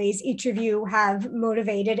the ways each of you have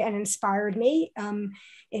motivated and inspired me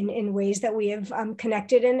in ways that we have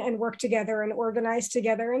connected and worked together and organized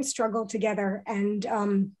together and struggled together.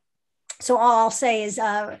 And so all I'll say is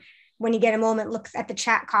when you get a moment, look at the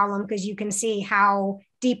chat column, because you can see how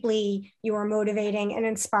deeply you are motivating and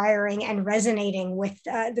inspiring and resonating with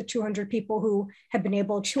the 200 people who have been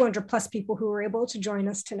able, 200 plus people who were able to join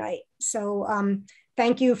us tonight. So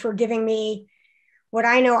thank you for giving me what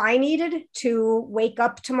I know I needed to wake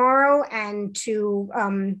up tomorrow and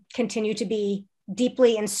to continue to be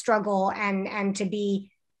deeply in struggle and to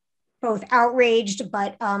be both outraged,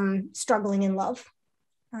 but struggling in love.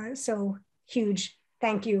 So huge,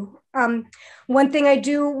 thank you. One thing I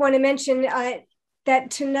do want to mention that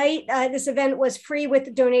tonight, this event was free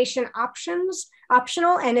with donation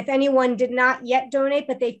optional. And if anyone did not yet donate,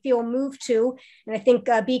 but they feel moved to, and I think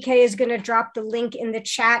BK is going to drop the link in the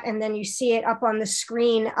chat and then you see it up on the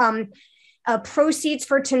screen. Proceeds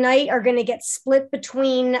for tonight are going to get split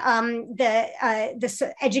between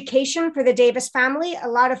the education for the Davis family. A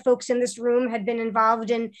lot of folks in this room had been involved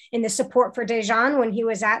in the support for Dejan when he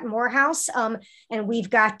was at Morehouse. And we've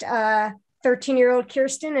got 13-year-old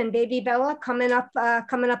Kirsten and baby Bella coming up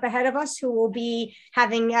ahead of us, who will be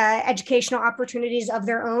having educational opportunities of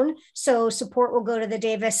their own. So support will go to the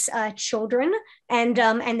Davis children. And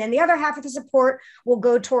then the other half of the support will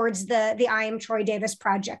go towards the I Am Troy Davis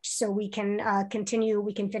project. So we can continue,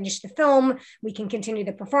 we can finish the film, we can continue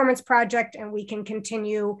the performance project, and we can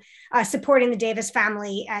continue supporting the Davis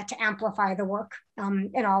family to amplify the work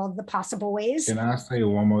in all of the possible ways. Can I say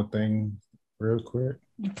one more thing real quick?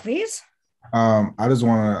 Please. I just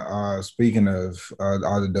want to, speaking of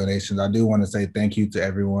all the donations, I do want to say thank you to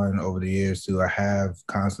everyone over the years who have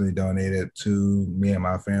constantly donated to me and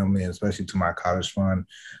my family, and especially to my college fund.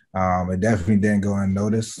 It definitely didn't go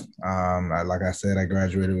unnoticed. Like I said, I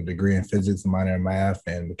graduated with a degree in physics, a minor in math,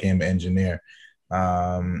 and became an engineer.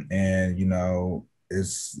 And you know,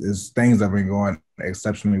 it's things that have been going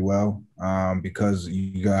exceptionally well because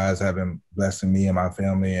you guys have been blessing me and my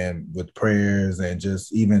family and with prayers and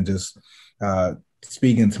just even just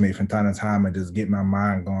speaking to me from time to time and just get my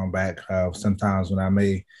mind going back sometimes when I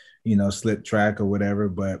may, you know, slip track or whatever.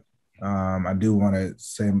 But I do want to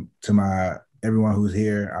say to everyone who's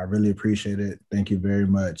here, I really appreciate it. Thank you very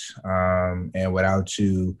much. And without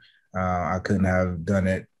you, I couldn't have done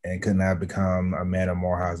it and couldn't have become a man of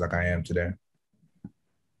Morehouse like I am today.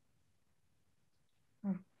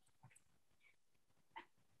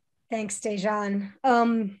 Thanks, Dejan.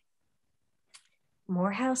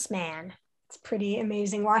 Morehouse man. It's pretty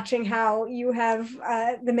amazing watching how you have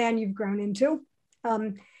the man you've grown into.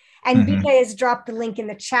 And BK has dropped the link in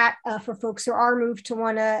the chat for folks who are moved to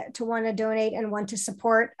want to donate and want to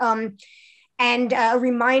support. And a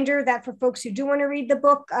reminder that for folks who do want to read the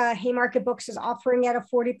book, Haymarket Books is offering at a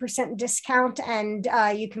 40% discount, and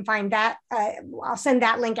you can find that. I'll send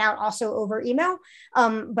that link out also over email,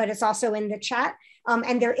 but it's also in the chat.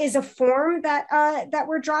 And there is a form that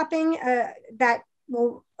we're dropping that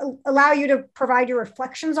will allow you to provide your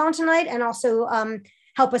reflections on tonight, and also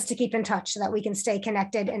help us to keep in touch so that we can stay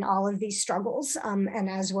connected in all of these struggles and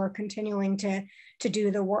as we're continuing to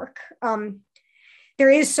do the work. There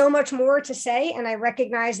is so much more to say, and I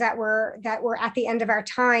recognize that we're at the end of our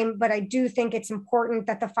time, but I do think it's important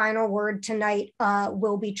that the final word tonight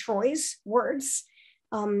will be Troy's words.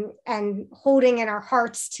 And holding in our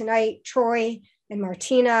hearts tonight, Troy and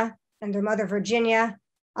Martina and their mother, Virginia,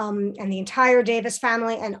 and the entire Davis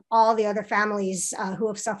family and all the other families who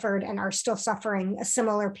have suffered and are still suffering a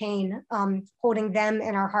similar pain, holding them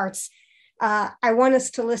in our hearts. I want us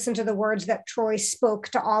to listen to the words that Troy spoke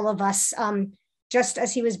to all of us just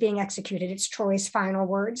as he was being executed. It's Troy's final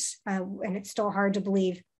words, and it's still hard to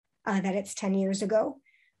believe that it's 10 years ago.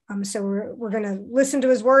 So we're gonna listen to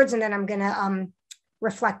his words, and then I'm gonna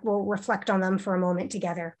we'll reflect on them for a moment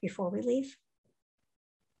together before we leave.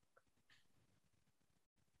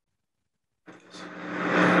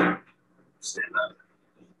 Stand up.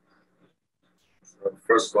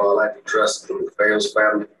 First of all, I'd like to address the McHarris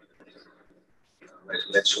family. I'd like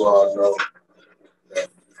to let you all know that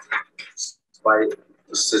despite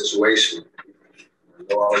the situation, I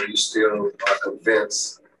know all of you still are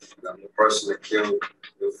convinced that I'm the person that killed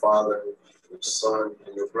your father, your son,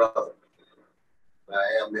 and your brother. But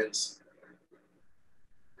I am innocent.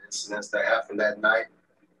 The incidents that happened that night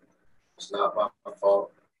was not my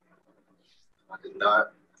fault. I did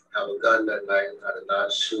not have a gun that night. I did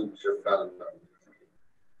not shoot your family member.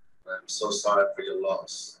 I'm so sorry for your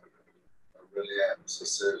loss. I really am,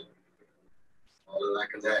 sincerely. All that I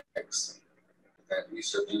can ask is that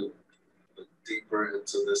each of you look deeper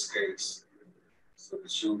into this case so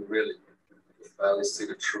that you really will finally see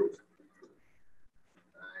the truth.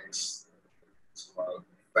 Thanks to my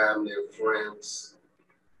family and friends,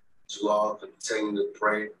 that you all continue to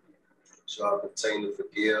pray, that you all continue to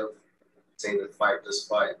forgive, continue to fight this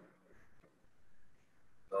fight.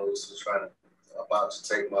 Those who are about to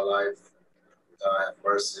take my life, God have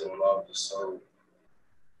mercy on all of your soul.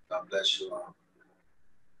 God bless you all.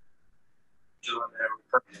 Join every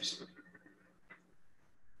purpose.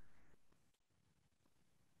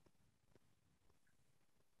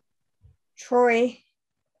 Troy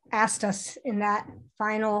asked us in that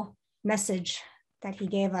final message that he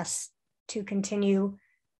gave us to continue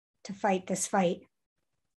to fight this fight.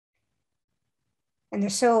 And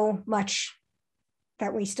there's so much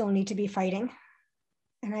that we still need to be fighting.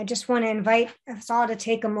 And I just want to invite us all to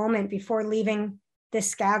take a moment before leaving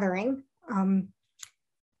this gathering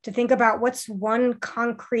to think about what's one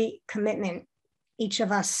concrete commitment, each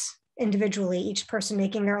of us individually, each person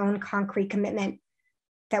making their own concrete commitment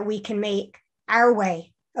that we can make our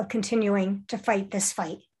way of continuing to fight this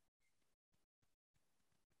fight.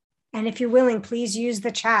 And if you're willing, please use the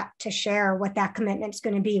chat to share what that commitment's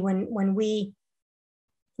going to be when we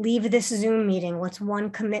leave this Zoom meeting. What's one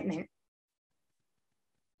commitment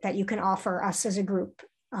that you can offer us as a group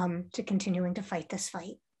to continuing to fight this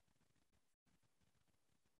fight?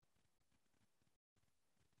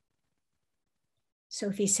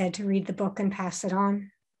 Sophie said to read the book and pass it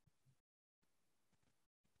on.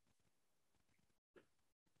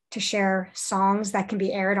 To share songs that can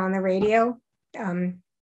be aired on the radio. That's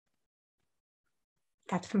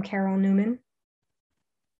from Carol Newman.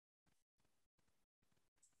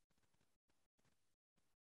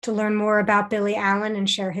 to learn more about Billy Allen and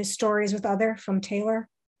share his stories with others from Taylor,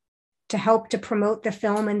 to help to promote the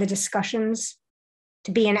film and the discussions,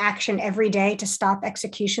 to be in action every day to stop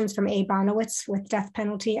executions from Abe Bonowitz with death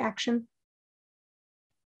penalty action.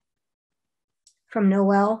 From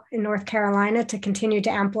Noel in North Carolina to continue to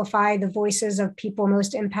amplify the voices of people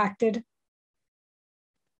most impacted,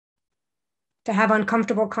 to have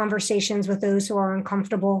uncomfortable conversations with those who are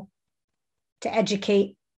uncomfortable, to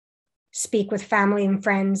educate, speak with family and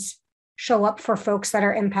friends, show up for folks that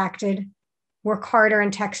are impacted, work harder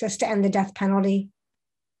in Texas to end the death penalty.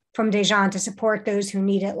 From Dejan to support those who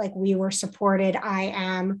need it like we were supported. I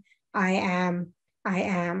am.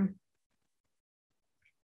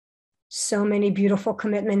 So many beautiful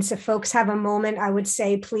commitments. If folks have a moment, I would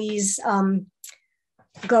say please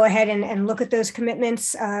go ahead and look at those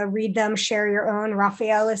commitments, read them, share your own.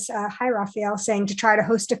 Raphael is, hi Raphael, saying to try to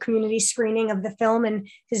host a community screening of the film in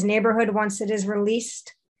his neighborhood once it is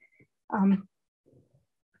released.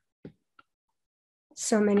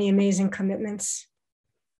 So many amazing commitments.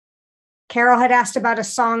 Carol had asked about a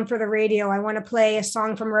song for the radio. I want to play a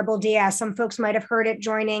song from Rebel Diaz. Some folks might have heard it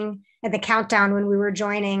joining at the countdown when we were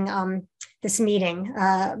joining this meeting,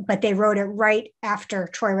 but they wrote it right after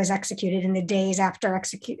Troy was executed, in the days after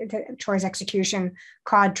Troy's execution,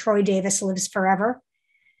 called Troy Davis Lives Forever.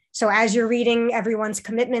 So as you're reading everyone's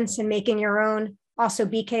commitments and making your own, also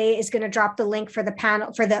BK is going to drop the link for the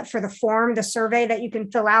panel, for the form, the survey that you can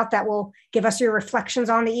fill out that will give us your reflections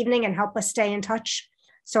on the evening and help us stay in touch.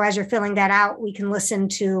 So as you're filling that out, we can listen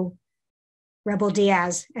to Rebel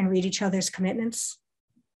Diaz and read each other's commitments.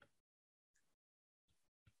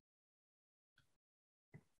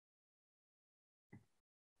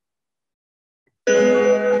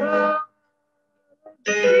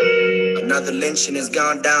 Another lynching has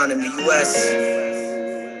gone down in the US,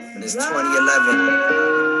 and it's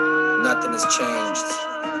 2011. Nothing has changed.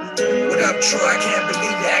 What up, Troy? I can't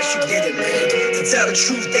believe you actually did it, man. To tell the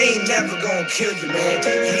truth, they ain't never gonna kill you, man.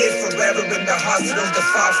 You live forever in the hearts of those that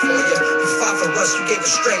fought for you. You fought for us, you gave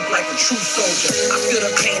us strength like a true soldier. I feel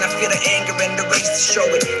the pain, I feel the anger and the race to show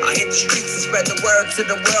it. I hit the streets and spread the word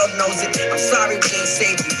till the world knows it. I'm sorry we ain't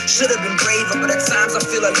saved you. Should have been braver, but at times I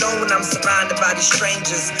feel alone when I'm surrounded by these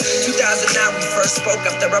strangers. 2009 we first spoke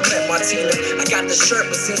after I met Martina. I got the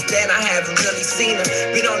shirt, but since then I haven't really seen her.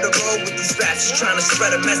 Been on the road with these raps just trying to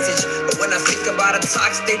spread a message. But when I think about the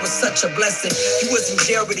talks, they were such a blessing. You was in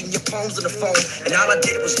jail reading your poems on the phone, and all I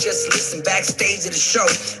did was just listen backstage at the show.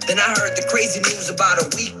 Then I heard the crazy news about a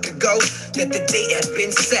week ago that the date had been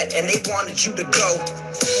set and they wanted you to go.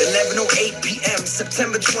 11:08 p.m.,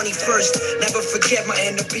 September 21st. Never forget my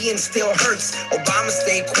inner being still hurts. Obama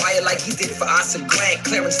stayed quiet like he did for Asa Grant.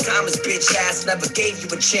 Clarence Thomas bitch ass never gave you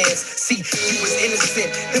a chance. See, you was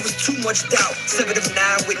innocent, there was too much doubt. 7 of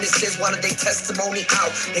 9 witnesses wanted their testimony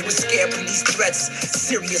out. They were scared police threats,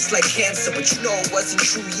 serious like cancer. But you know it wasn't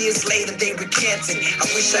true. Years later they recanted. I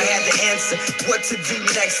wish I had the answer, what to do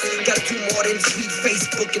next. Gotta do more than tweet,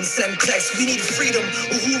 Facebook, and send text. We need freedom,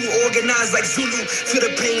 Uhuru organized like Zulu. Feel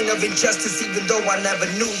the pain of injustice even though I never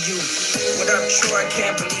knew you. What up, Troy? I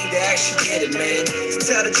can't believe they actually did it, man. To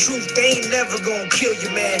tell the truth, they ain't never gonna kill you,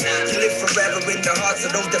 man. You live forever in the hearts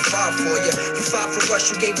of those that fought for you. You fought for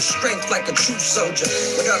us, you gave us strength like a true soldier.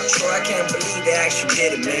 What up, Troy? I can't believe they actually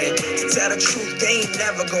did it, man. To tell the truth, they ain't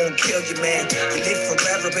never gonna kill you, man. You live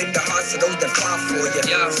forever in the hearts of those that fought for you.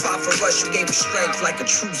 You fought for us, you gave us strength like a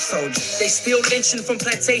true soldier. They still lynching from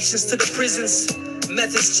plantations to the prisons.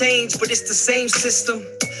 Methods change, but it's the same system.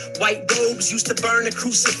 White robes used to burn a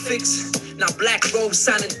crucifix. Now black robes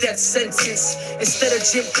sign a death sentence. Instead of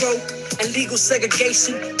Jim Crow and legal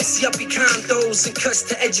segregation, it's yuppie condos and cuts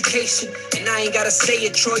to education. And I ain't gotta say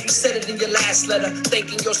it, Troy, you said it in your last letter.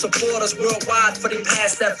 Thanking your supporters worldwide for their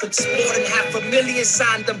past efforts. More than 500,000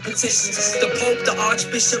 signed them petitions. The Pope, the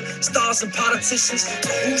Archbishop, stars and politicians.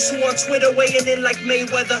 Who's who on Twitter weighing in like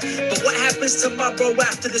Mayweather. But what happens tomorrow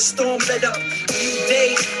after the storm let up? New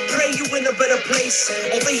day, pray you in a better place.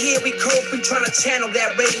 Over here we coping, trying to channel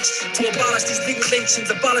that rage. To abolish these legal lynchings,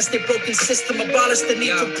 abolish their broken system, abolish the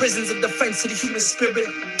need for prisons in defense of the human spirit.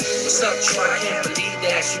 What's up, Troy? I can't believe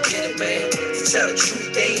they actually did it, man. To tell the truth,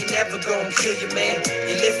 they ain't never gonna kill you, man.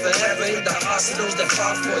 You live forever in the hearts of those that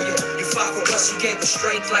fought for you. You fought for us, you gave us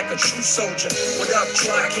strength like a true soldier. What up,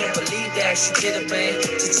 Troy? I can't believe they actually did it, man.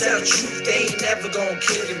 To tell the truth, they ain't never gonna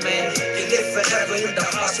kill you, man. You live forever in the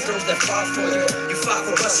hearts of those that fought for you. You fought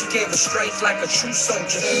for us, you gave us strength like a true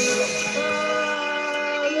soldier.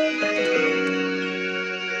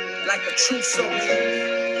 Like a true soldier.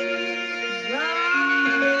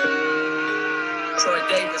 Troy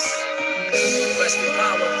Davis, rest in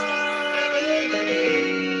power.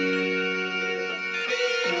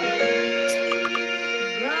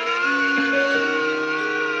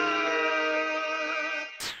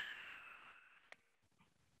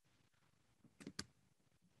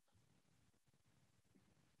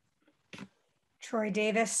 Troy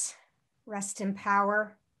Davis, rest in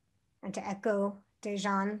power, and to echo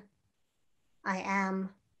Dejan, I am.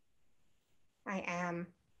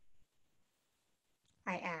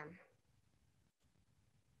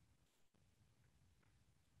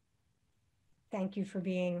 Thank you for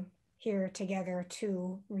being here together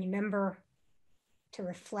to remember, to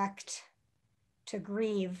reflect, to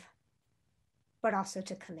grieve, but also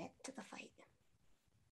to commit to the fight.